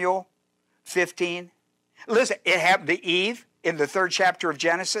Samuel 15. Listen, it happened to Eve in the 3rd chapter of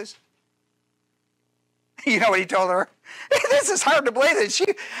Genesis. You know what he told her? This is hard to believe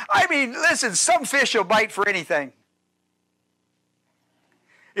that listen, some fish will bite for anything.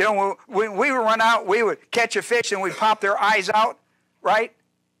 You know, when we would run out, we would catch a fish and we'd pop their eyes out, right?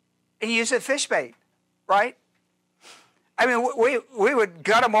 And use it fish bait, right? I mean, we would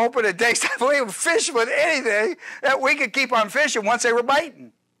gut them open and take stuff. We would fish with anything that we could keep on fishing once they were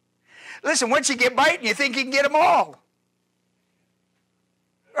biting. Listen, once you get biting, you think you can get them all.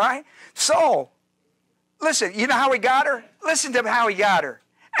 So, listen, you know how he got her? Listen to how he got her.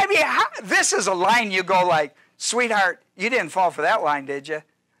 I mean, this is a line you go like, sweetheart, you didn't fall for that line, did you?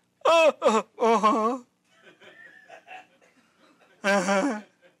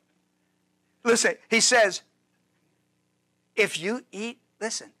 Listen, he says, if you eat,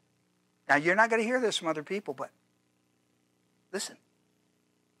 listen. Now, you're not going to hear this from other people, but listen.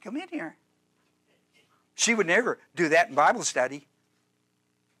 Come in here. She would never do that in Bible study.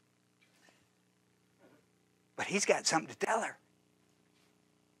 But he's got something to tell her.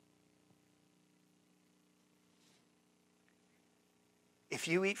 If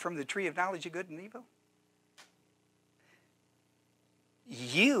you eat from the tree of knowledge of good and evil,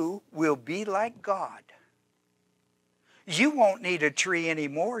 you will be like God. You won't need a tree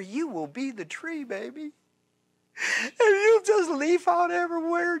anymore. You will be the tree, baby. And you'll just leaf out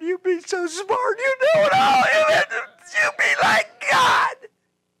everywhere, and you'll be so smart, you know it all. You'll be like God.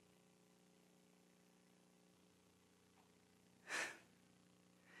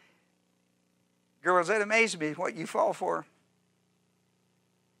 Girls, it amazes me what you fall for.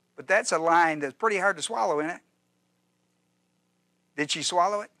 But that's a line that's pretty hard to swallow, isn't it? Did she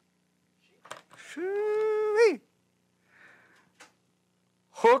swallow it? Shoo-wee.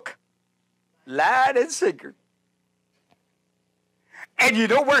 Hook, line, and sinker. And you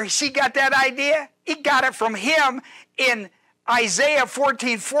know where she got that idea? He got it from him in Isaiah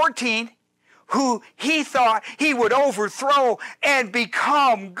 14:14, who he thought he would overthrow and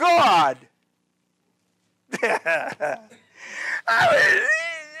become God.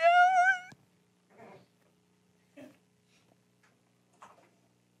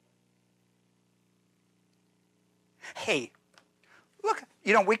 Hey, look,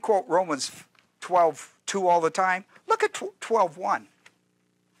 you know, we quote Romans 12:2 all the time. Look at 12:1.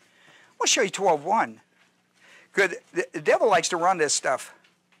 I'll show you 12:1. Good. The devil likes to run this stuff.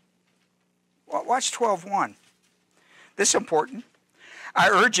 Watch 12:1. This is important. I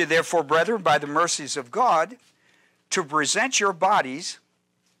urge you, therefore, brethren, by the mercies of God, to present your bodies.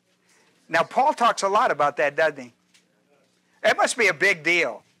 Now, Paul talks a lot about that, doesn't he? That must be a big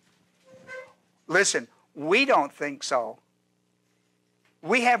deal. Listen, we don't think so.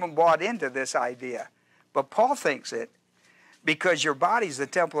 We haven't bought into this idea. But Paul thinks it. because your body is the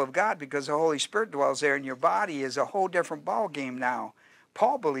temple of God, because the Holy Spirit dwells there, and your body is a whole different ball game now.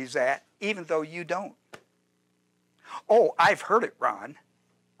 Paul believes that, even though you don't. Oh, I've heard it, Ron.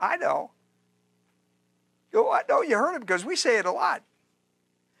 I know. Oh, I know you heard it because we say it a lot.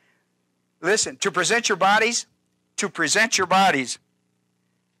 Listen, to present your bodies, to present your bodies,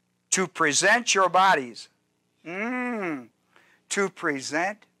 to present your bodies, to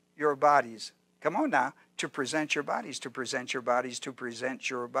present your bodies. Come on now, to present your bodies, to present your bodies, to present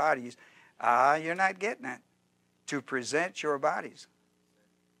your bodies. You're not getting it. To present your bodies.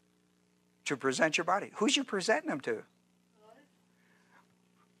 To present your body. Who's you presenting them to?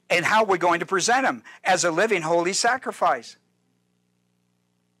 And how are we going to present them? As a living holy sacrifice.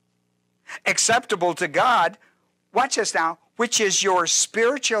 Acceptable to God. Watch this now. Which is your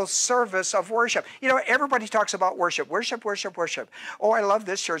spiritual service of worship. You know, everybody talks about worship. Worship, worship, worship. Oh, I love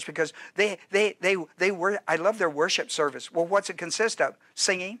this church because I love their worship service. Well, what's it consist of?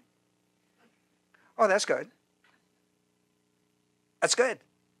 Singing? Oh, that's good. That's good.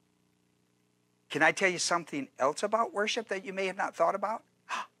 Can I tell you something else about worship that you may have not thought about?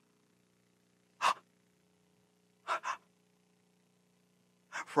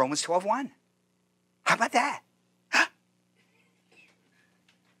 Romans 12:1. How about that?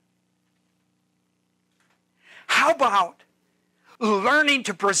 How about learning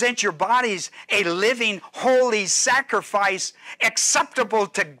to present your bodies a living, holy sacrifice acceptable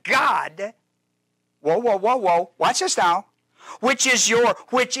to God? Whoa, whoa, whoa, whoa. Watch this now. Which is your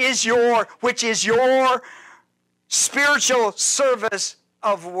spiritual service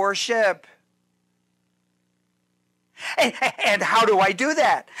of worship. And how do I do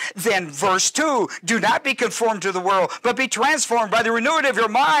that? Then verse 2, do not be conformed to the world, but be transformed by the renewing of your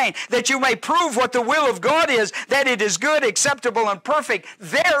mind, that you may prove what the will of God is, that it is good, acceptable, and perfect.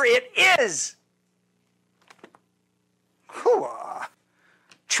 There it is.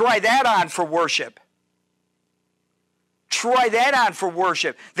 Try that on for worship. Try that on for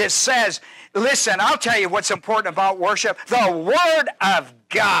worship. That says, listen, I'll tell you what's important about worship. The Word of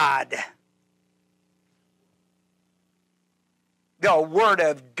God. The Word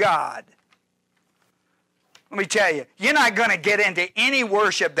of God. Let me tell you, you're not going to get into any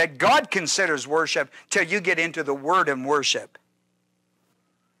worship that God considers worship till you get into the Word and worship.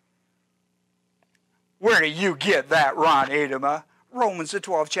 Where do you get that, Ron Adema? Romans the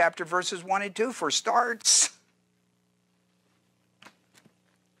 12th chapter, verses 1 and 2 for starts.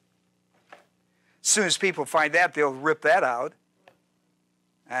 As soon as people find that, they'll rip that out.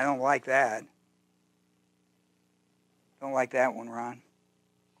 I don't like that. Don't like that one, Ron.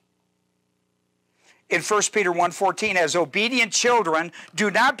 In 1 Peter 1:14, as obedient children, do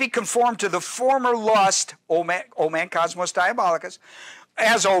not be conformed to the former lust, omen cosmos diabolicus.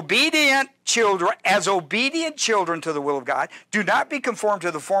 As obedient children to the will of God, do not be conformed to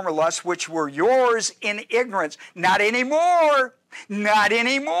the former lusts which were yours in ignorance. Not anymore. Not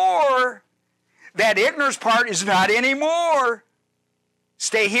anymore. That ignorance part is not anymore.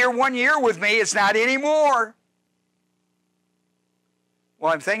 Stay here 1 year with me. It's not anymore.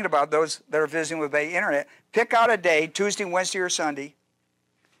 Well, I'm thinking about those that are visiting with the internet. Pick out a day, Tuesday, Wednesday, or Sunday,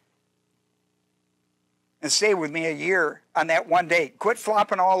 and stay with me a year on that one date. Quit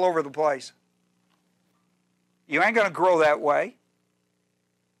flopping all over the place. You ain't going to grow that way.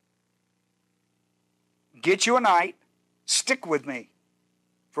 Get you a night. Stick with me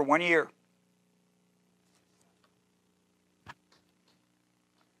for 1 year.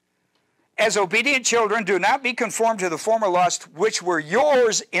 As obedient children, do not be conformed to the former lust which were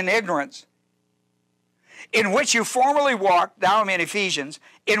yours in ignorance, in which you formerly walked. Now I'm in Ephesians.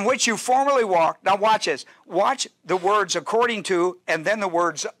 In which you formerly walked. Now watch this. Watch the words according to and then the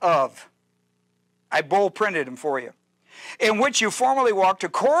words of. I bold printed them for you. In which you formerly walked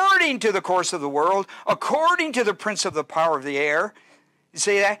according to the course of the world, according to the prince of the power of the air. You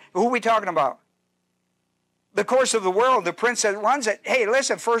see that? Who are we talking about? The course of the world, the prince that runs it. Hey,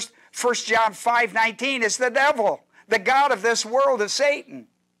 listen, 1 John 5:19 is the devil, the god of this world is Satan.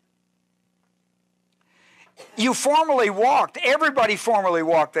 You formerly walked. Everybody formerly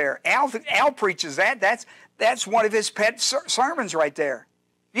walked there. Al preaches that. That's one of his pet sermons right there.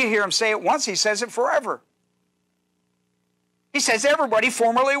 You hear him say it once, he says it forever. He says everybody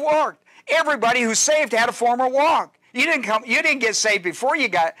formerly walked. Everybody who's saved had a former walk. You didn't get saved before you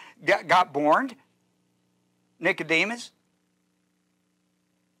got born. Nicodemus.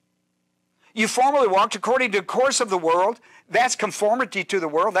 You formerly walked according to the course of the world. That's conformity to the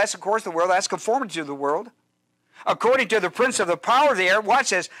world. That's the course of the world. That's conformity to the world. According to the prince of the power of the air.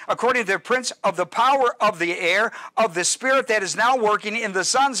 Watch this. According to the prince of the power of the air, of the spirit that is now working in the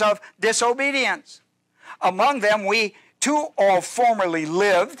sons of disobedience. Among them we to all formerly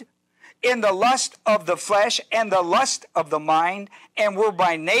lived in the lust of the flesh and the lust of the mind, and were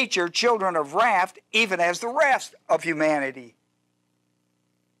by nature children of wrath, even as the rest of humanity.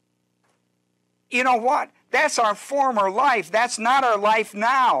 You know what? That's our former life. That's not our life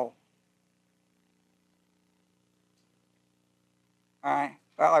now. All right.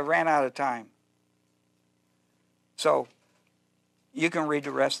 Well, I ran out of time. So, you can read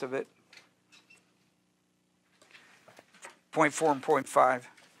the rest of it. Point 4 and point 5.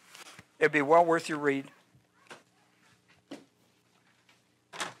 It'd be well worth your read.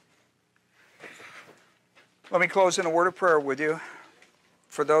 Let me close in a word of prayer with you.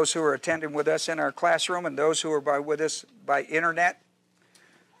 For those who are attending with us in our classroom and those who are with us by internet.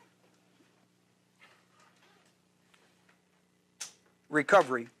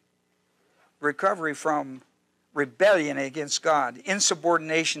 Recovery. Recovery from rebellion against God,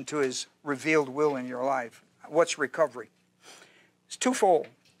 insubordination to His revealed will in your life. What's recovery? It's twofold.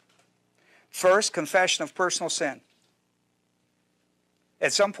 First, confession of personal sin.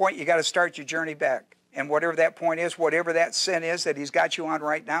 At some point, you got to start your journey back. And whatever that point is, whatever that sin is that He's got you on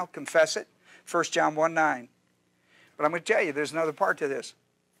right now, confess it. 1 John 1:9. But I'm going to tell you, there's another part to this.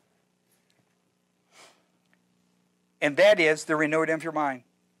 And that is the renewing of your mind.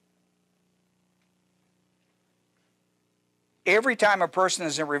 Every time a person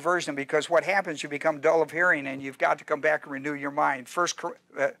is in reversion, because what happens, you become dull of hearing and you've got to come back and renew your mind.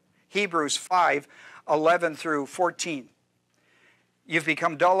 Hebrews 5:11 through 14. You've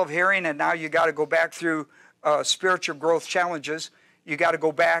become dull of hearing and now you've got to go back through spiritual growth challenges. You've got to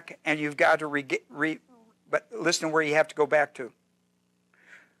go back and you've got to but listen to where you have to go back to.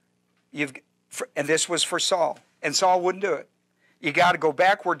 And this was for Saul. And Saul wouldn't do it. You got to go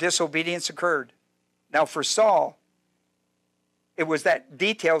back where disobedience occurred. Now for Saul, it was that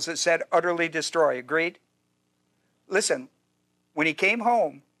details that said utterly destroy. Agreed? Listen, when he came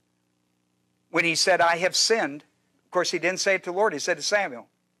home, when he said, I have sinned, of course he didn't say it to the Lord, he said to Samuel.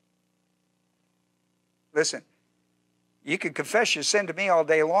 Listen, you can confess your sin to me all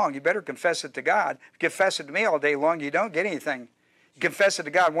day long. You better confess it to God. Confess it to me all day long, you don't get anything. You confess it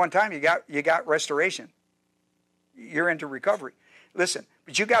to God one time, you got restoration. You're into recovery. Listen,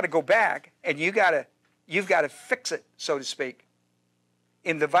 but you got to go back and you've got to fix it, so to speak,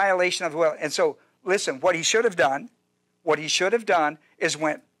 in the violation of the will. And so, listen, what he should have done is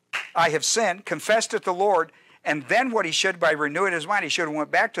went, I have sinned, confessed it to the Lord, and then what he should, by renewing his mind, he should have went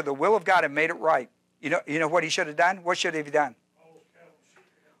back to the will of God and made it right. You know what he should have done? What should he have done?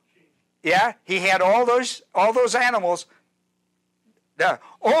 Yeah, he had all those animals.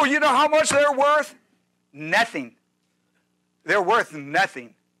 Oh, you know how much they're worth? Nothing. They're worth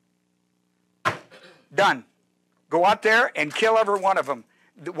nothing. Done. Go out there and kill every one of them.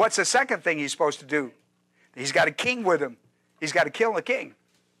 What's the second thing he's supposed to do? He's got a king with him. He's got to kill the king.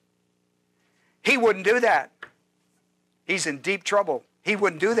 He wouldn't do that. He's in deep trouble. He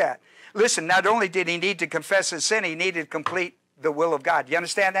wouldn't do that. Listen, not only did he need to confess his sin, he needed to complete the will of God. You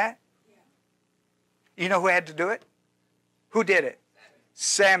understand that? Yeah. You know who had to do it? Who did it?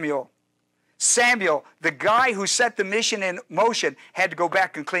 Samuel. Samuel, the guy who set the mission in motion, had to go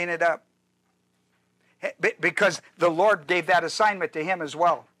back and clean it up. Because the Lord gave that assignment to him as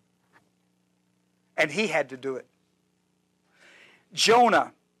well. And he had to do it.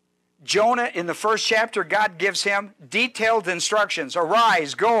 Jonah, in the first chapter, God gives him detailed instructions.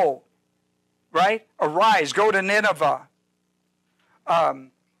 Arise, go. Right? Arise, go to Nineveh.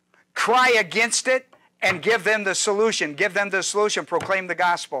 Cry against it and give them the solution. Give them the solution. Proclaim the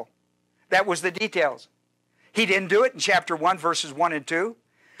gospel. That was the details. He didn't do it in chapter 1, verses 1 and 2.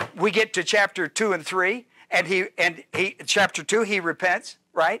 We get to chapter 2 and 3, and chapter 2, he repents,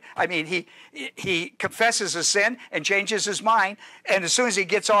 right? I mean, he confesses his sin and changes his mind, and as soon as he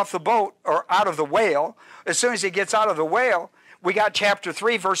gets off the boat, or out of the whale, we got chapter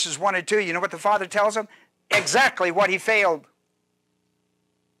 3, verses 1 and 2. You know what the Father tells him? Exactly what he failed.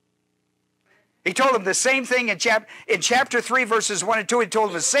 He told him the same thing in chapter 3, verses 1 and 2. He told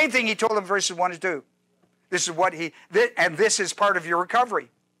him the same thing he told him verses 1 and 2. This is part of your recovery.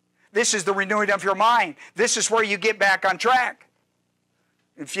 This is the renewing of your mind. This is where you get back on track.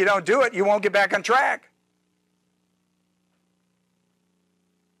 If you don't do it, you won't get back on track.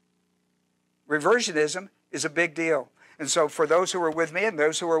 Reversionism is a big deal. And so for those who are with me and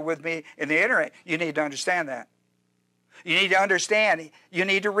those who are with me in the internet, you need to understand that. You need to understand, you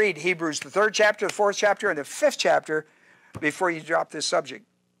need to read Hebrews, the 3rd chapter, the 4th chapter, and the 5th chapter before you drop this subject.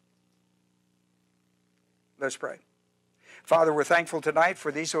 Let's pray. Father, we're thankful tonight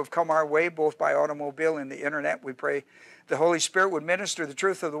for these who have come our way, both by automobile and the internet. We pray the Holy Spirit would minister the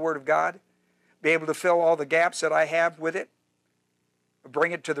truth of the Word of God. be able to fill all the gaps that I have with it,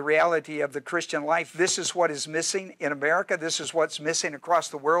 bring it to the reality of the Christian life. This is what is missing in America. This is what's missing across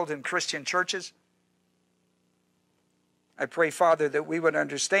the world in Christian churches. I pray, Father, that we would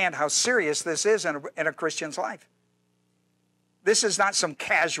understand how serious this is in a Christian's life. This is not some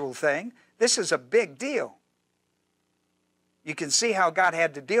casual thing. This is a big deal. You can see how God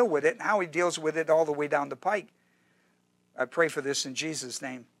had to deal with it and how he deals with it all the way down the pike. I pray for this in Jesus'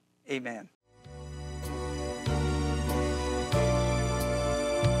 name. Amen.